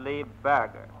Gottlieb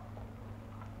Berger,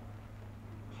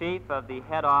 chief of the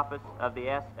head office of the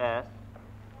SS,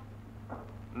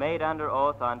 made under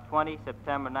oath on 20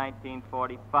 September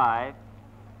 1945.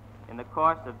 In the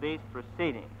course of these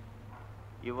proceedings,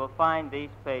 you will find these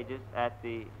pages at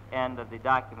the end of the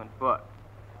document book.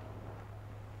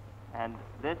 And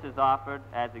this is offered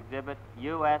as Exhibit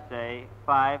USA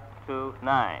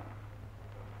 529.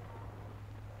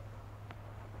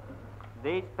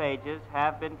 These pages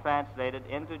have been translated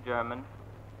into German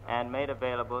and made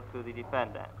available to the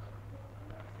defendants.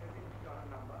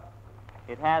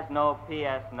 It has no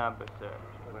PS number, sir.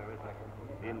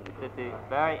 It's at the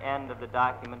very end of the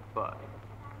document book.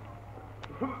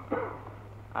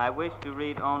 I wish to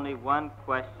read only one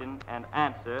question and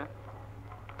answer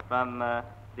from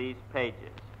these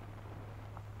pages.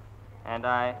 And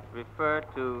I refer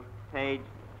to page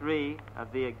 3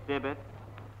 of the exhibit,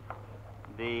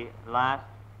 the last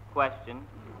question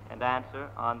and answer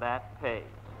on that page.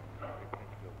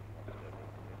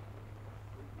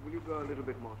 Will you go a little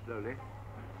bit more slowly?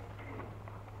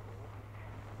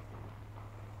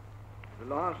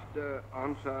 The last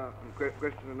answer,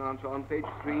 question and answer on page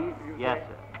 3, did you Yes,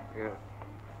 say? sir. Yes.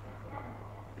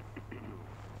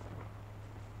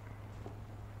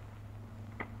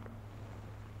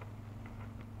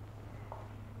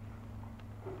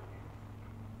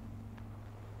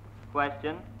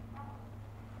 question,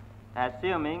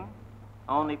 assuming,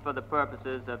 only for the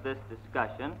purposes of this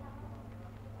discussion,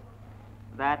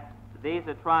 that these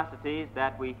atrocities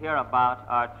that we hear about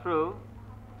are true,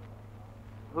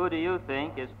 who do you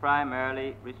think is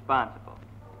primarily responsible?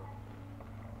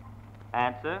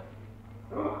 Answer.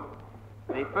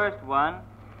 The first one,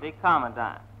 the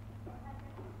commandant.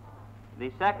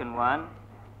 The second one,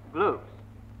 Glück's,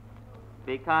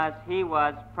 because he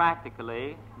was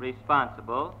practically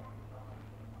responsible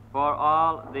for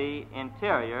all the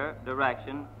interior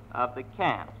direction of the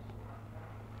camps.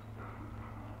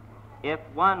 If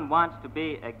one wants to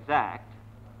be exact,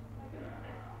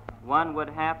 one would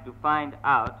have to find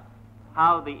out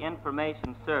how the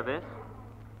information service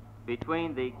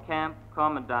between the camp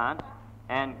commandants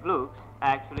and Glück's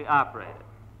actually operated.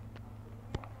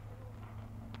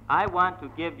 I want to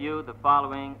give you the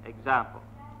following example.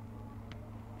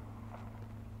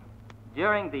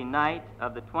 During the night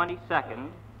of the 22nd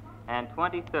and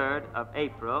 23rd of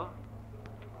April,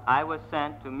 I was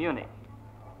sent to Munich.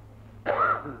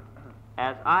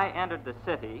 As I entered the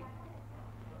city,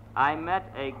 I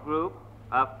met a group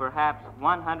of perhaps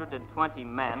 120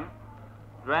 men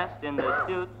dressed in the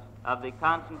suits of the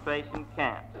concentration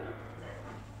camps.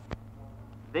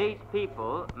 These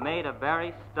people made a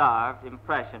very starved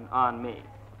impression on me.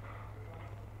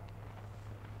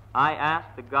 I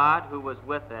asked the guard who was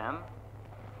with them,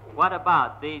 "What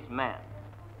about these men?"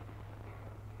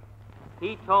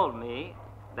 He told me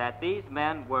that these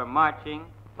men were marching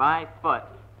by foot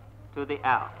to the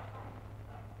Alps.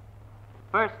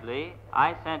 Firstly,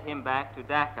 I sent him back to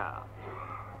Dachau.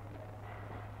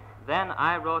 Then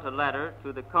I wrote a letter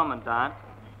to the commandant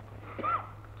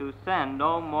to send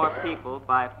no more people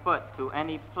by foot to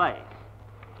any place.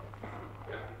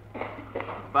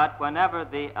 But whenever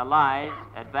the Allies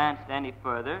advanced any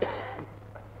further,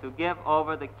 to give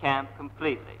over the camp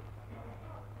completely.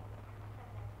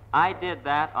 I did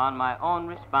that on my own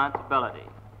responsibility,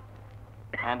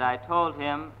 and I told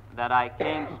him that I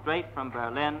came straight from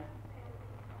Berlin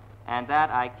and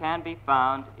that I can be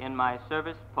found in my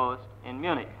service post in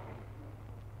Munich.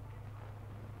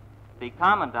 The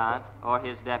commandant, or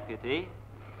his deputy,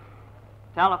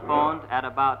 telephoned at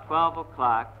about 12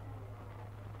 o'clock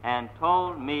and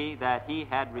told me that he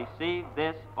had received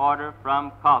this order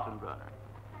from Kaltenbrunner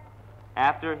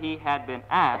after he had been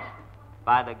asked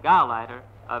by the Gauleiter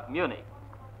of Munich,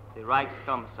 the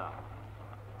Reichskommissar.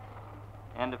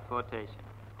 End of quotation.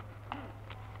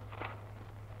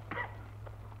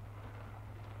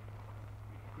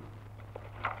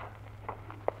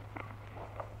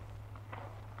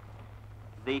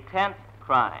 The 10th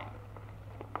crime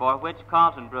for which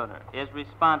Kaltenbrunner is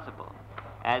responsible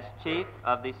as chief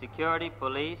of the security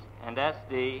police and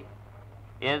SD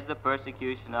is the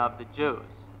persecution of the Jews.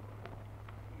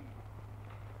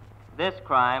 This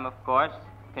crime, of course,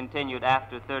 continued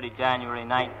after 30 January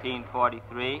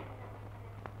 1943,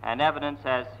 and evidence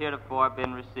has heretofore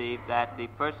been received that the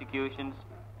persecutions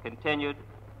continued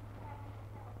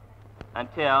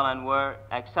until and were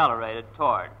accelerated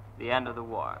toward the end of the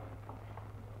war.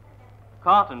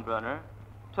 Kaltenbrunner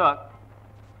took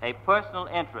a personal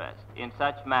interest in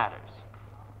such matters,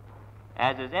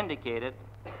 as is indicated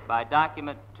by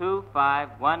document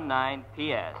 2519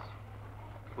 PS,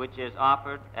 which is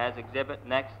offered as exhibit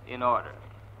next in order,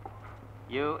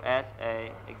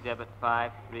 USA Exhibit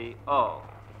 530.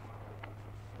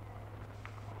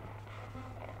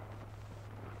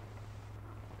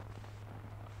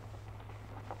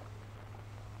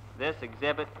 This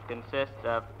exhibit consists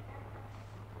of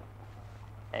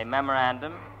a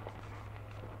memorandum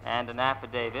and an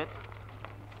affidavit,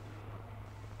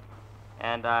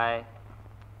 and I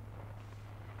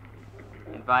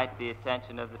invite the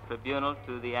attention of the tribunal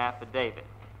to the affidavit.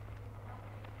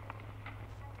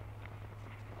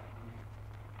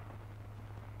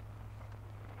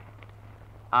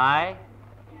 I,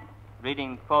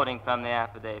 quoting from the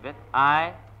affidavit,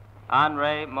 I,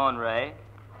 Henri Monray,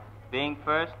 being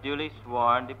first duly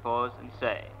sworn, depose and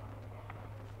say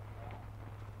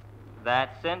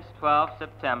that since 12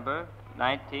 September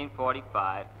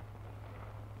 1945,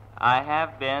 I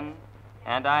have been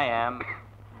and I am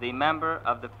the member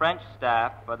of the French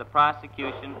staff for the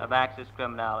prosecution of Axis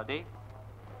criminality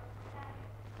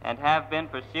and have been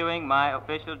pursuing my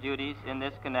official duties in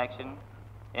this connection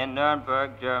in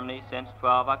Nuremberg, Germany since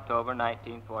 12 October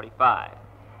 1945.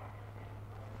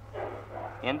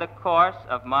 In the course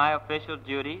of my official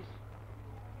duties,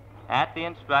 at the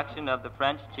instruction of the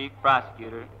French chief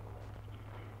prosecutor,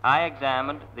 I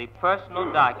examined the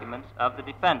personal documents of the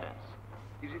defendants.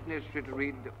 Is it necessary to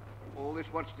read all this?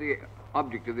 What's the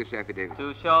object of this affidavit?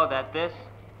 To show that this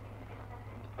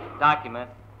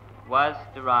document was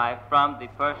derived from the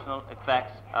personal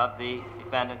effects of the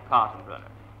defendant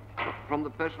Kaltenbrunner. From the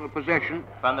personal possession?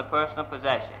 From the personal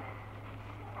possession.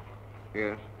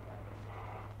 Yes.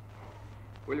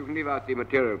 Well, you can leave out the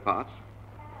material parts.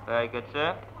 Very good,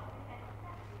 sir.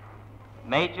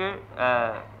 Major,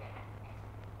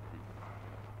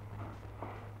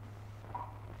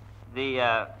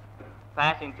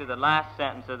 passing to the last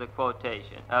sentence of the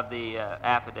quotation of the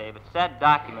affidavit, said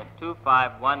document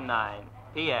 2519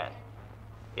 P.S.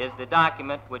 is the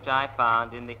document which I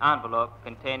found in the envelope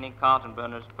containing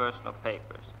Kaltenbrunner's personal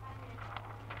papers.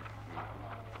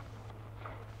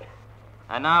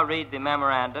 I now read the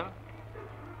memorandum.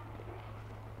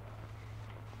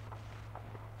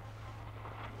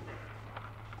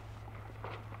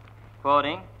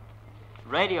 Quoting,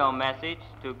 radio message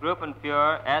to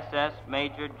Gruppenführer SS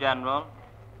Major General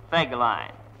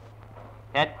Fegelein,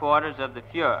 headquarters of the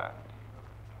Führer,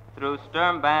 through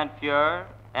Sturmbannführer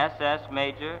SS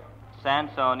Major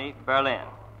Sansoni, Berlin.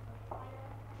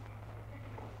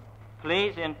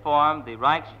 Please inform the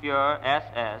Reichsführer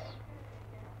SS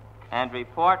and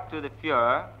report to the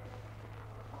Führer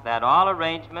that all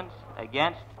arrangements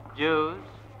against Jews,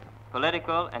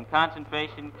 political and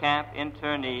concentration camp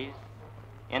internees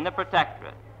in the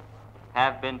Protectorate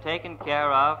have been taken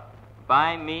care of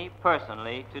by me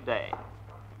personally today.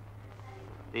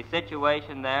 The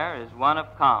situation there is one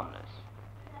of calmness,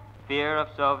 fear of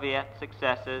Soviet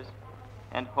successes,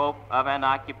 and hope of an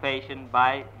occupation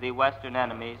by the Western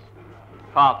enemies,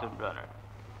 Kaltenbrunner.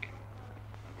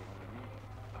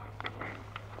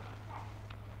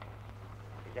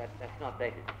 That's not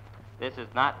dated. This is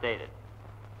not dated.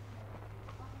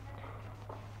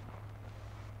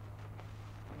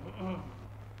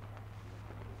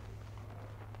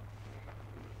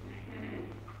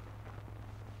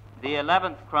 The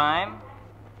 11th crime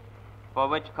for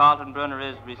which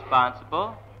Kaltenbrunner is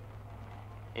responsible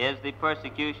is the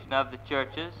persecution of the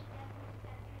churches.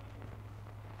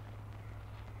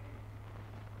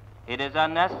 It is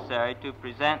unnecessary to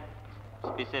present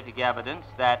specific evidence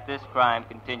that this crime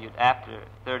continued after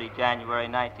 30 January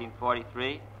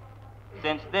 1943,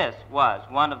 since this was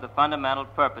one of the fundamental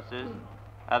purposes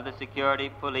of the security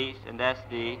police and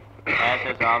SD, as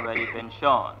has already been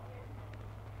shown.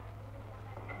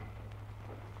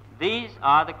 These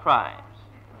are the crimes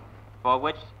for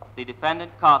which the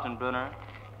defendant Kaltenbrunner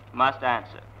must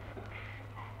answer.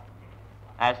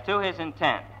 As to his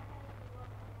intent,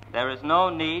 there is no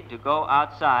need to go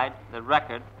outside the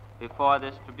record before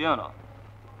this tribunal.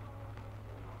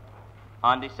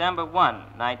 On December 1,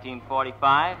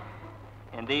 1945,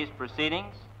 in these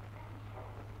proceedings,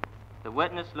 the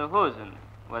witness Lehusen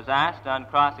was asked on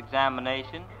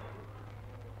cross-examination,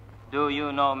 "Do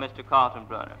you know Mr.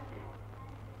 Kaltenbrunner?"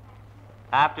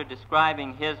 After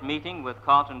describing his meeting with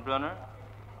Kaltenbrunner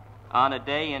on a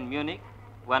day in Munich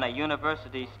when a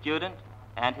university student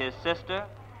and his sister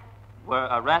were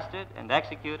arrested and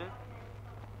executed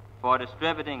for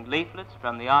distributing leaflets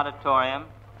from the auditorium,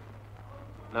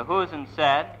 Lehusen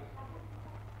said,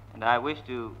 and I wish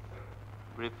to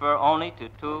refer only to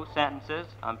two sentences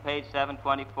on page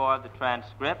 724 of the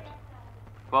transcript,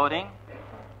 quoting,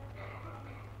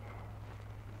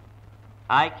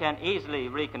 "I can easily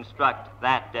reconstruct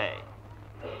that day.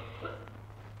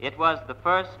 It was the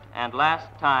first and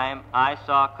last time I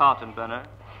saw Kaltenbrunner,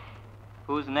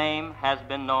 whose name has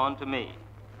been known to me.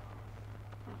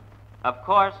 Of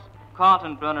course,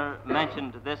 Kaltenbrunner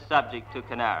mentioned this subject to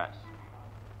Canaris,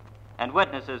 and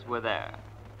witnesses were there,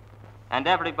 and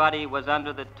everybody was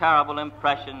under the terrible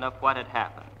impression of what had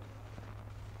happened.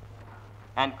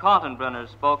 And Kaltenbrunner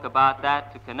spoke about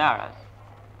that to Canaris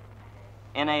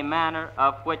in a manner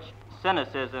of which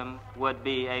cynicism would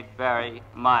be a very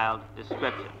mild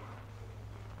description.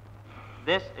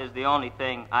 This is the only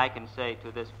thing I can say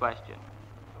to this question."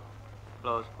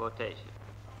 Close quotation.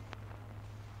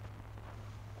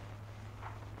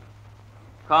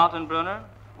 Kaltenbrunner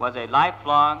was a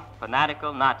lifelong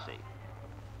fanatical Nazi.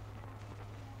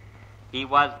 He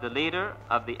was the leader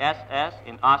of the SS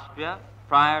in Austria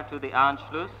prior to the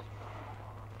Anschluss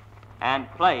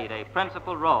and played a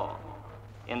principal role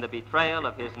in the betrayal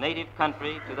of his native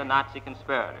country to the Nazi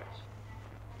conspirators.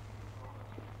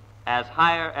 As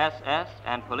higher SS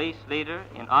and police leader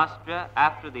in Austria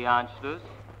after the Anschluss,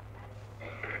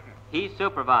 he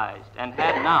supervised and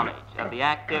had knowledge of the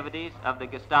activities of the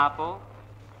Gestapo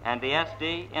and the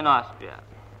SD in Austria.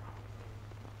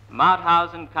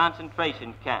 Mauthausen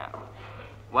concentration camp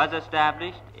was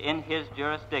established in his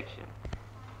jurisdiction,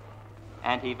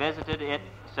 and he visited it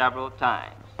several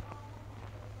times.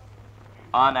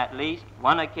 On at least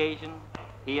one occasion,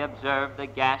 he observed the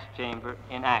gas chamber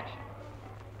in action.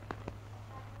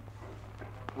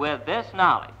 With this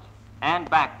knowledge and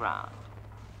background,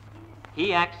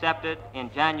 he accepted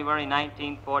in January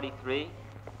 1943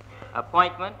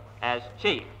 appointment as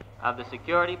chief of the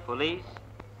Security Police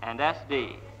and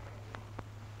SD,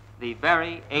 the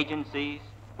very agencies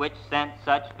which sent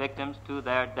such victims to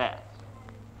their deaths.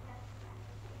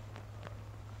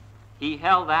 He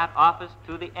held that office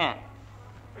to the end,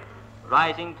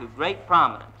 rising to great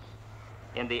prominence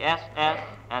in the SS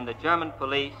and the German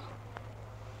police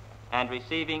and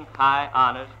receiving high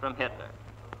honors from Hitler.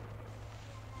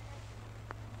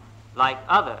 Like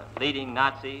other leading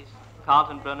Nazis,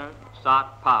 Kaltenbrunner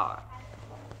sought power.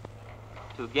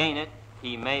 To gain it,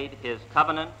 he made his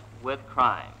covenant with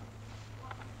crime.